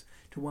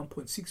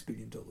 $1.6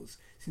 billion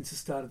since the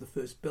start of the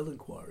first Bell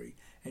inquiry,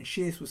 and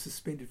shares were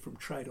suspended from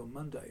trade on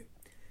Monday.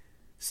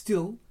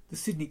 Still, the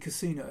Sydney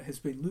casino has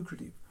been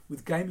lucrative,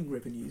 with gaming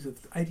revenues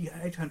of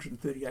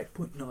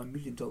 $838.9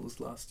 million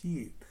last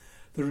year.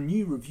 The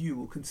new review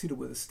will consider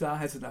whether Star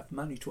has enough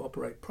money to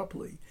operate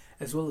properly,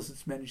 as well as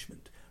its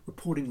management,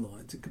 reporting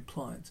lines and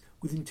compliance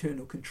with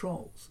internal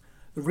controls.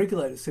 The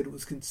regulator said it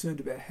was concerned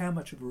about how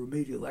much of a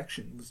remedial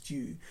action was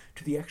due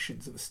to the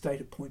actions of a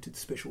state-appointed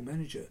special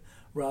manager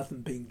rather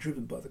than being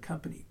driven by the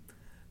company.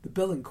 The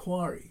Bell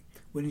inquiry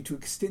went into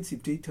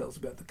extensive details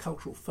about the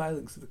cultural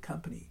failings of the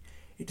company.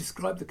 It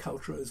described the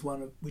culture as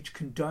one which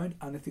condoned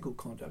unethical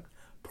conduct,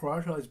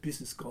 prioritised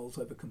business goals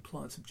over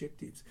compliance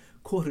objectives,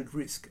 courted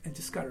risk and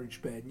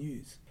discouraged bad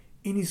news.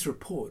 In his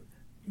report,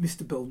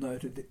 Mr. Bell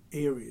noted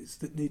areas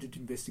that needed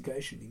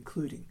investigation,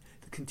 including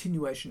the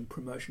continuation and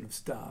promotion of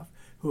staff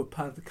who are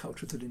part of the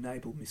culture that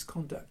enable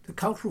misconduct. The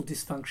cultural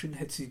dysfunction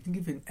had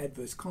significant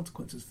adverse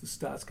consequences for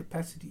Star's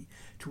capacity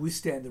to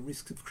withstand the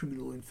risks of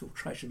criminal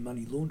infiltration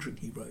money laundering,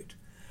 he wrote.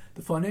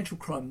 The financial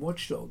crime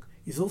watchdog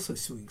is also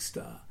suing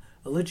Star,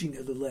 alleging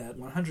it allowed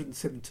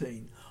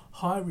 117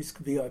 high-risk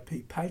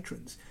VIP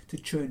patrons to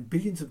churn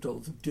billions of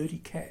dollars of dirty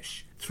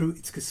cash through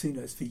its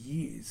casinos for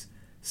years.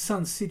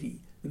 Sun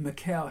City, the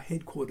Macau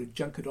headquartered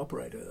junket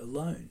operator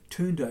alone,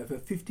 turned over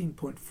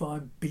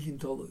 $15.5 billion,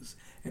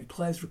 and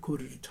players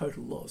recorded a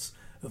total loss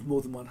of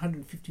more than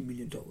 $150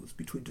 million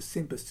between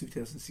December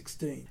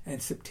 2016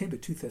 and September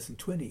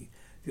 2020,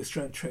 the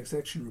Australian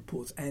Transaction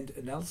Reports and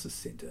Analysis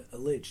Centre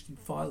alleged in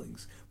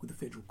filings with the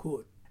Federal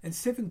Court. And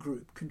Seven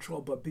Group,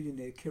 controlled by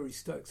billionaire Kerry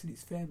Stokes and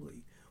his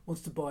family,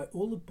 wants to buy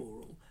all of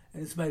Birchal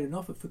and has made an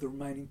offer for the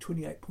remaining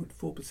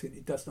 28.4%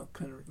 it does not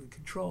currently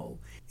control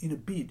in a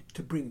bid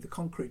to bring the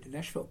concrete and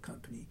asphalt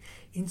company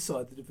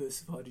inside the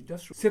diversified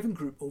industrial. Seven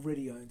Group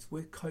already owns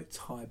West Coast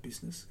Hire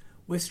Business,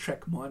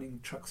 Westtrack Mining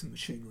Trucks and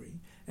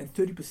Machinery, and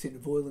 30%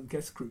 of oil and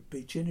gas group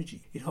Beach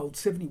Energy. It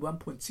holds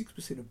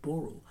 71.6% of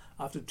Birchal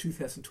after the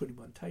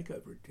 2021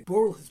 takeover attempt.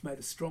 Birchal has made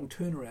a strong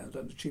turnaround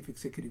under Chief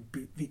Executive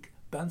Vic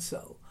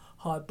Birchal,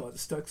 hired by the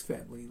Stokes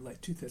family in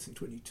late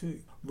 2022.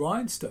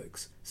 Ryan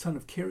Stokes, son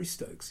of Kerry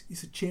Stokes,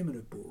 is the chairman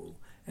of Birchal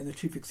and the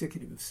chief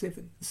executive of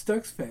Seven. The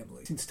Stokes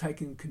family, since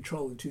taking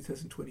control in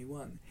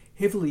 2021,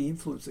 heavily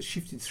influenced a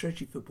shift in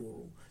strategy for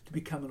Birchal to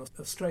become an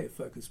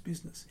Australia-focused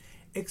business,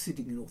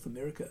 exiting in North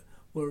America,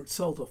 where it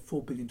sold off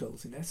 $4 billion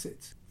in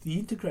assets. The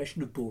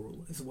integration of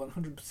Birchal as a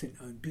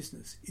 100% owned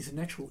business is a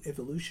natural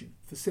evolution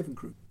for Seven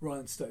Group,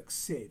 Ryan Stokes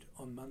said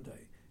on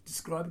Monday,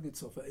 describing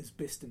its offer as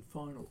best and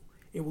final.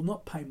 It will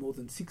not pay more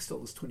than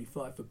 $6.25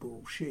 for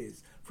Birchal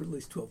shares for at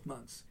least 12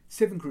 months.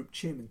 Seven Group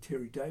Chairman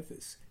Terry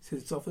Davis said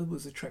its offer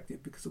was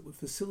attractive because it would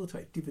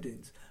facilitate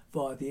dividends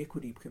via the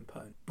equity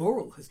component.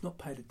 Birchal has not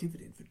paid a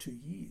dividend for 2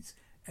 years,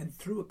 and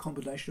through a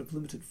combination of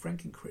limited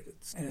franking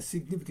credits and a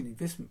significant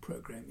investment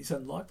program is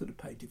unlikely to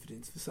pay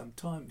dividends for some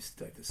time, Mr.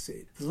 Davis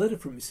said. The letter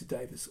from Mr.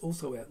 Davis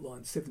also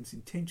outlined Seven's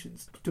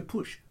intentions to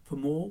push for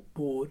more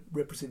board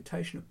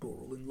representation of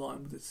Birchal in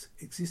line with its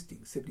existing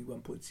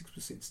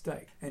 71.6%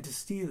 stake, and to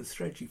steer the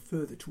strategy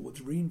further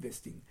towards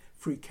reinvesting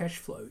free cash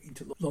flow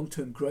into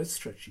long-term growth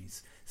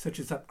strategies, such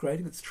as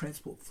upgrading its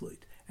transport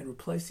fleet and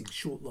replacing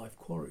short-life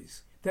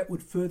quarries. That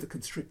would further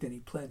constrict any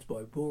plans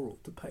by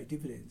Birchal to pay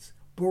dividends.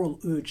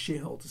 Birchal urged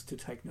shareholders to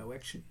take no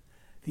action.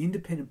 The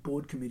independent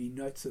board committee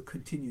notes the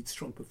continued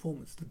strong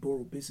performance of the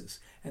Birchal business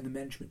and the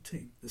management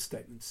team, the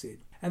statement said.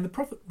 And the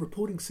profit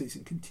reporting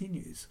season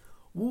continues.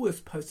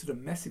 Woolworths posted a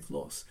massive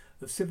loss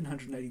of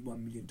 $781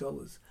 million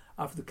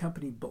after the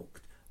company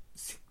bulked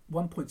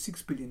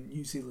 1.6 billion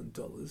New Zealand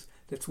dollars,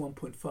 that's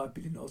 1.5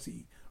 billion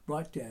Aussie,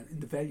 write down in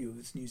the value of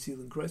its New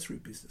Zealand grocery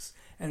business,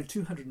 and a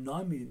 $209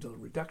 million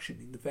reduction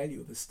in the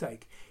value of a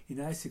stake in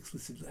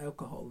ASX-listed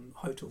alcohol and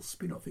hotel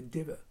spin-off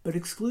Endeavour. But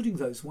excluding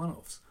those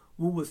one-offs,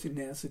 Woolworths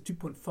announced a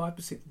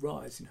 2.5%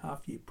 rise in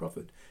half-year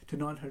profit to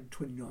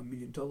 $929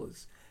 million.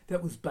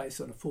 That was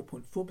based on a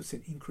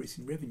 4.4% increase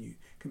in revenue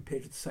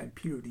compared to the same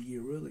period a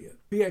year earlier.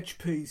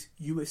 BHP's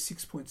US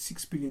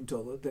 $6.6 billion,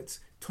 that's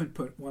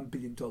 $10.1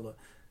 billion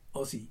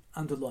Aussie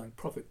underlying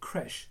profit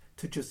crashed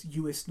to just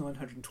US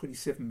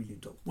 $927 million.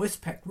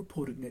 Westpac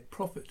reported net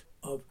profit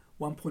of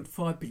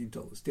 $1.5 billion,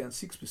 down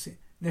 6%.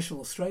 National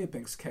Australia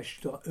Bank's cash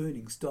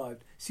earnings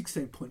dived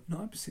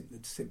 16.9% in the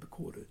December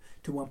quarter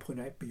to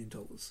 $1.8 billion.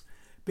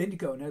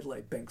 Bendigo and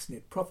Adelaide Bank's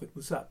net profit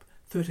was up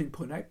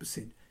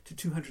 13.8% to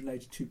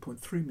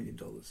 $282.3 million.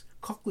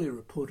 Cochlear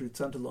reported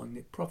its underlying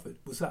net profit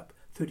was up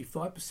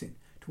 35%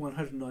 to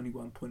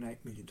 $191.8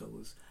 million.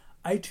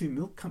 A2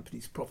 Milk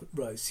Company's profit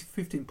rose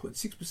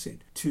 15.6%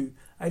 to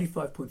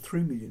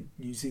 $85.3 million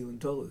New Zealand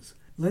dollars.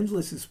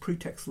 Lendlease's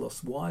pre-tax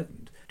loss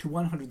widened to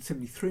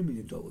 $173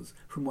 million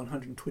from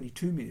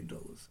 $122 million.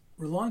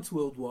 Reliance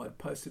Worldwide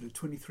posted a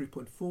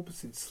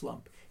 23.4%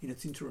 slump in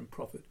its interim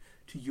profit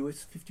to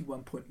US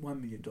 $51.1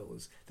 million.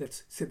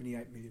 That's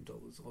 $78 million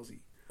Aussie.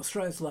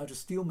 Australia's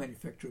largest steel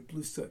manufacturer,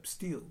 BlueScope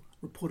Steel,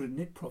 reported a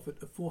net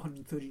profit of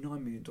 $439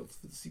 million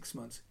for the 6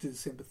 months to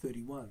December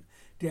 31,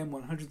 down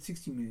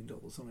 $160 million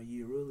on a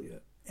year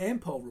earlier.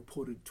 Ampol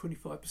reported a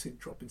 25%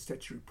 drop in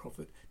statutory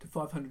profit to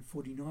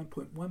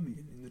 $549.1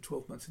 million in the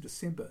 12 months of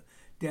December,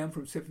 down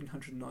from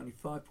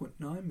 $795.9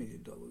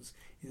 million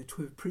in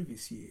the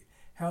previous year.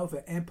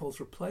 However, Ampol's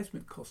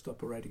replacement cost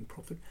operating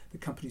profit, the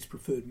company's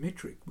preferred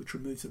metric, which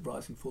removes the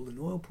rise and fall in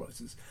oil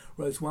prices,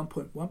 rose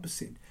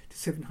 1.1%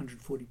 to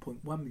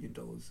 $740.1 million.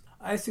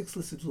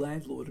 ASX-listed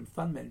landlord and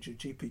fund manager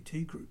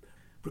GPT Group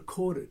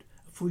recorded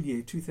a full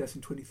year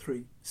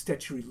 2023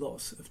 statutory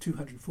loss of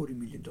 $240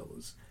 million.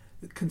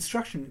 The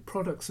construction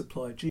product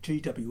supplier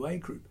GWA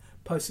Group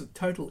posted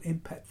total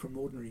NPAT from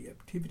ordinary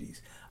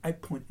activities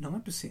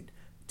 8.9%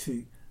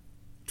 to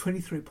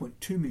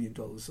 $23.2 million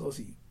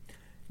Aussie.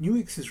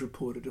 Nuix has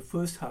reported a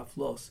first half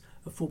loss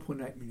of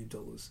 $4.8 million.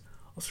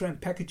 Australian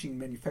packaging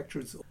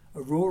manufacturers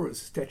Aurora's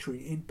statutory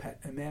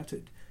NPAT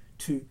amounted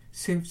to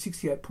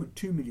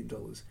 $68.2 million,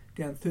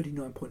 down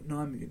 $39.9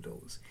 million.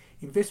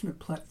 Investment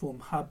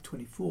platform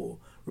Hub24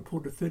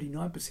 reported a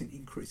 39%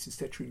 increase in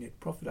statutory net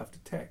profit after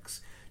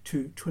tax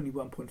to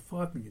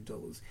 $21.5 million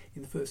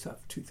in the first half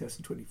of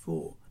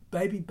 2024.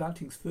 Baby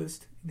Bunting's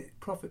first net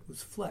profit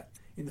was flat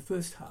in the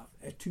first half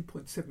at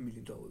 $2.7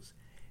 million.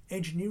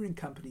 Engineering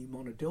company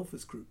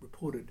Monadelphous Group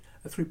reported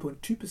a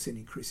 3.2%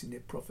 increase in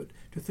net profit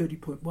to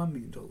 $30.1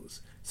 million.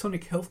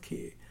 Sonic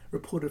Healthcare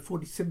reported a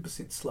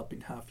 47% slump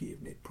in half-year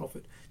net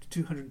profit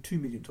to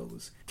 $202 million.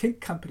 Tech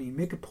company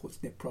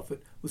Megaport's net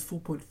profit was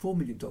 $4.4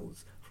 million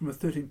from a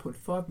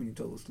 $13.5 million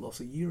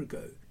loss a year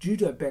ago.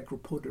 Judo Bank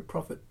reported a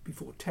profit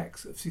before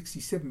tax of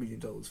 $67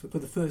 million for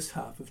the first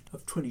half of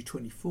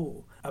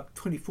 2024, up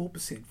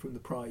 24% from the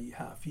prior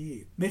half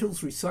year.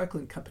 Metals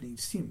recycling company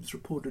Sims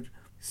reported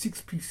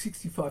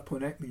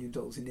 $65.8 million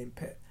in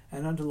NPAT,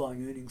 and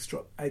underlying earnings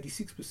dropped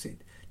 86%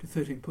 to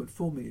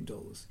 $13.4 million.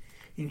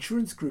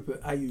 Insurance group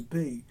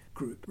AUB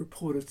Group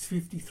reported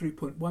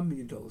 $53.1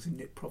 million in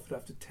net profit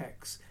after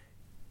tax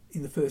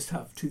in the first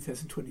half of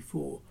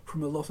 2024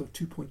 from a loss of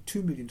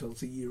 $2.2 million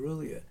a year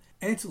earlier.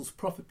 Ansell's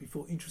profit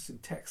before interest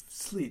and tax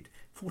slid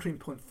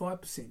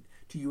 14.5%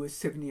 to US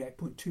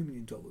 $78.2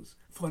 million.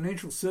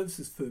 Financial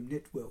services firm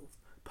Netwealth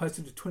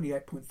posted a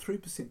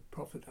 28.3%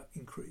 profit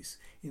increase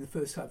in the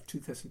first half of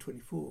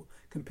 2024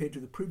 compared to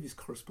the previous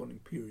corresponding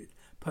period,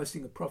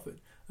 posting a profit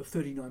of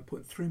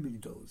 $39.3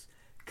 million.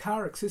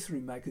 Car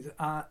accessory makers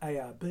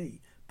ARB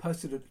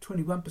posted a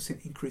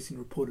 21% increase in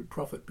reported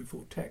profit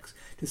before tax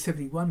to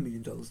 $71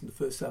 million in the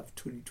first half of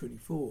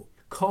 2024.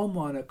 Coal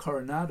miner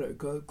Coronado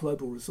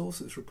Global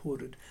Resources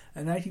reported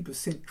an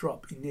 80%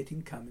 drop in net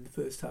income in the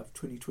first half of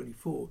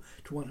 2024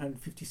 to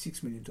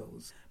 $156 million.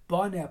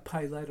 Buy Now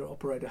Pay Later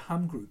operator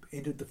Hum Group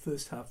ended the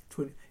first half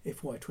of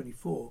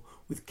FY24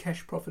 with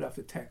cash profit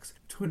after tax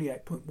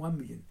 $28.1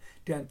 million,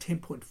 down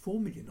 $10.4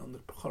 million on the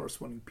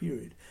corresponding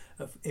period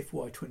of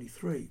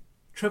FY23.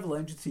 Travel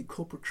agency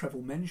Corporate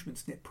Travel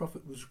Management's net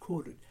profit was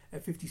recorded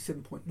at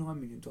 $57.9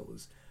 million.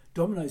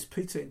 Domino's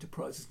Pizza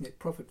Enterprises' net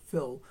profit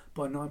fell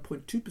by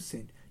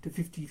 9.2% to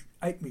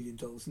 $58 million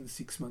in the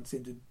 6 months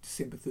ended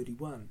December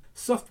 31.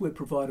 Software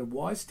provider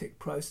WiseTech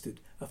posted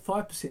a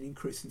 5%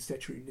 increase in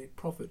statutory net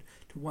profit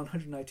to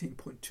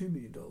 $118.2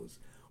 million.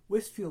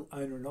 Westfield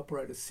owner and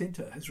operator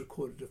Centre has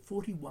recorded a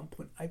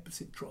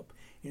 41.8% drop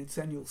in its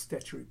annual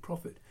statutory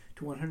profit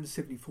to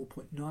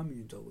 $174.9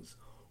 million.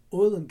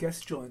 Oil and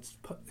gas giants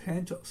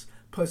Santos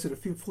posted a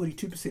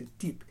 42%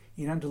 dip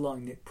in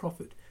underlying net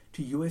profit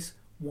to US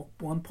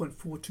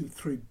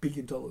 $1.423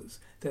 billion.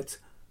 That's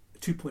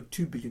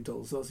 $2.2 billion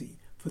Aussie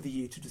for the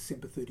year to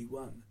December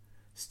 31.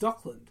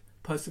 Stockland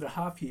posted a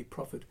half-year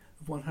profit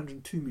of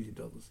 $102 million.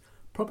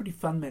 Property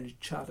fund manager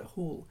Charter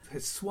Hall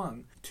has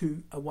swung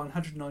to a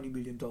 $190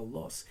 million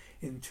loss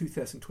in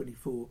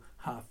 2024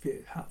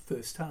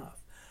 first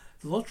half.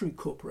 The Lottery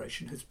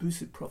Corporation has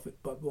boosted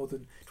profit by more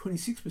than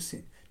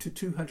 26% to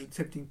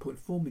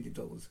 $217.4 million.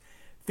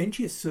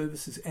 Venture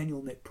Services'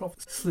 annual net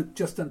profit slipped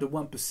just under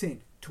 1%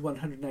 to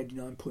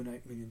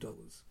 $189.8 million.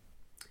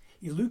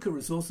 Iluka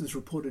Resources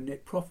reported a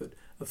net profit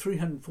of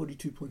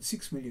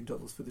 $342.6 million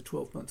for the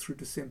 12 months through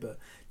December,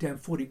 down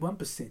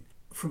 41%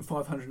 from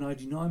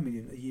 $589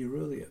 million a year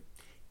earlier.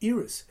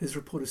 Iress has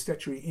reported a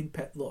statutory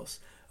NPAT loss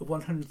of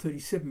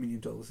 $137 million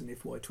in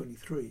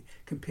FY23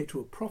 compared to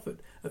a profit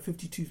of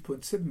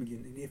 $52.7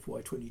 million in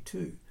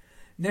FY22.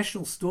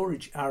 National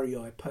Storage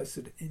REI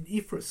posted an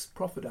IFRS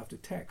profit after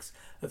tax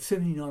of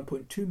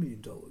 $79.2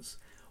 million.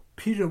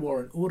 Peter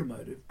Warren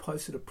Automotive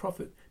posted a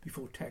profit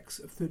before tax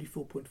of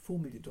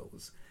 $34.4 million.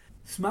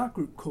 Smart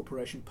Group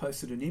Corporation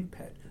posted an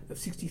NPAT of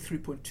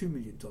 $63.2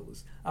 million,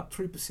 up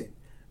 3%.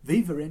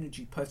 Viva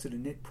Energy posted a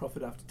net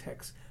profit after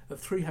tax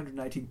of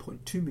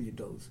 $318.2 million,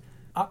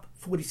 up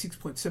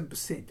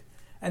 46.7%.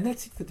 And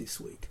that's it for this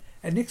week.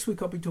 And next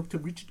week I'll be talking to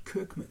Richard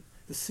Kirkman,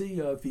 the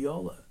CEO of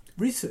Viola.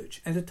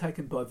 Research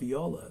undertaken by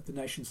Viola, the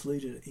nation's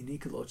leader in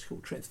ecological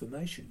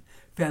transformation,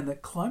 found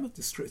that climate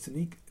distress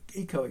and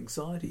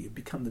eco-anxiety have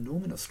become the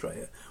norm in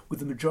Australia, with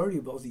the majority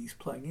of Aussies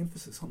playing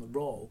emphasis on the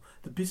role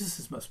that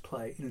businesses must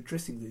play in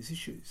addressing these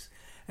issues.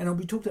 And I'll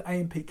be talking to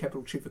AMP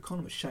Capital Chief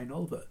Economist Shane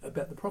Oliver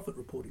about the profit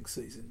reporting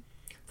season.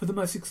 For the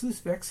most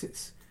exclusive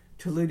access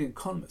to leading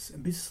economists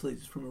and business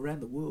leaders from around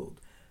the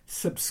world,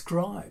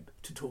 subscribe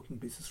to Talking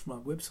Business from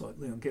my website,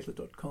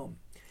 leongettler.com.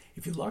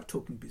 If you like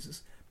Talking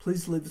Business,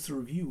 please leave us a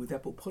review with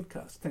Apple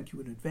Podcasts. Thank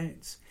you in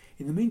advance.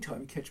 In the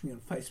meantime, catch me on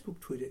Facebook,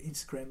 Twitter,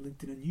 Instagram,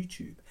 LinkedIn and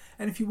YouTube.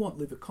 And if you want,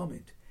 leave a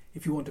comment.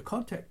 If you want to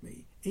contact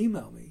me,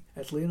 email me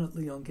at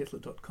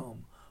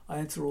leon@leongettler.com. I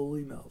answer all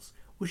emails.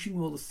 Wishing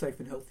you all a safe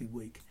and healthy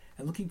week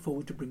and looking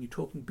forward to bringing you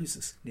Talking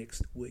Business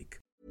next week.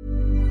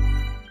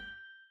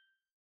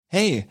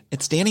 Hey,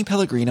 it's Danny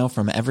Pellegrino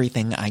from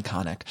Everything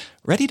Iconic.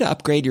 Ready to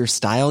upgrade your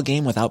style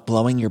game without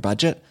blowing your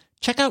budget?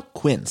 Check out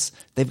Quince.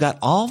 They've got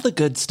all the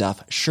good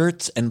stuff,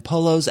 shirts and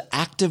polos,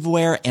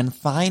 activewear, and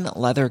fine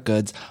leather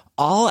goods,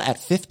 all at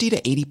 50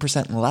 to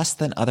 80% less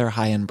than other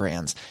high-end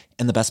brands.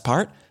 And the best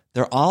part?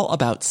 They're all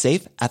about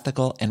safe,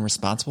 ethical, and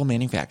responsible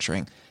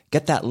manufacturing.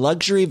 Get that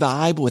luxury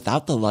vibe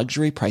without the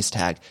luxury price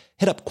tag.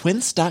 Hit up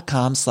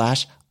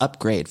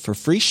quince.com/upgrade for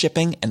free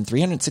shipping and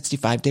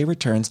 365-day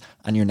returns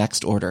on your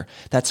next order.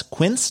 That's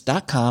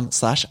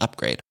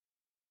quince.com/upgrade.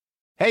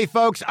 Hey,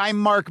 folks, I'm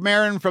Mark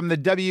Maron from the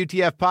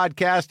WTF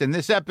Podcast, and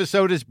this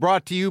episode is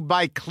brought to you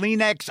by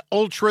Kleenex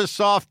Ultra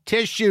Soft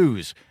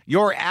Tissues,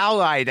 your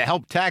ally to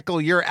help tackle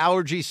your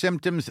allergy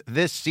symptoms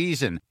this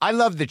season. I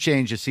love the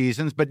change of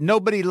seasons, but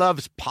nobody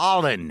loves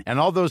pollen and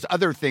all those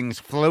other things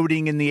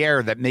floating in the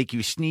air that make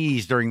you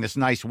sneeze during this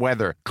nice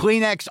weather.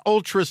 Kleenex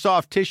Ultra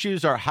Soft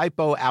Tissues are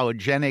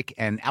hypoallergenic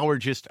and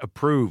allergist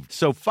approved,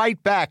 so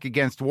fight back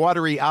against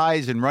watery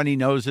eyes and runny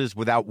noses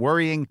without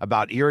worrying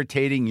about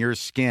irritating your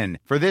skin.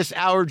 For this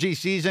allergy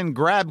season,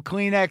 grab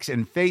Kleenex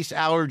and face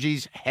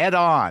allergies head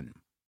on.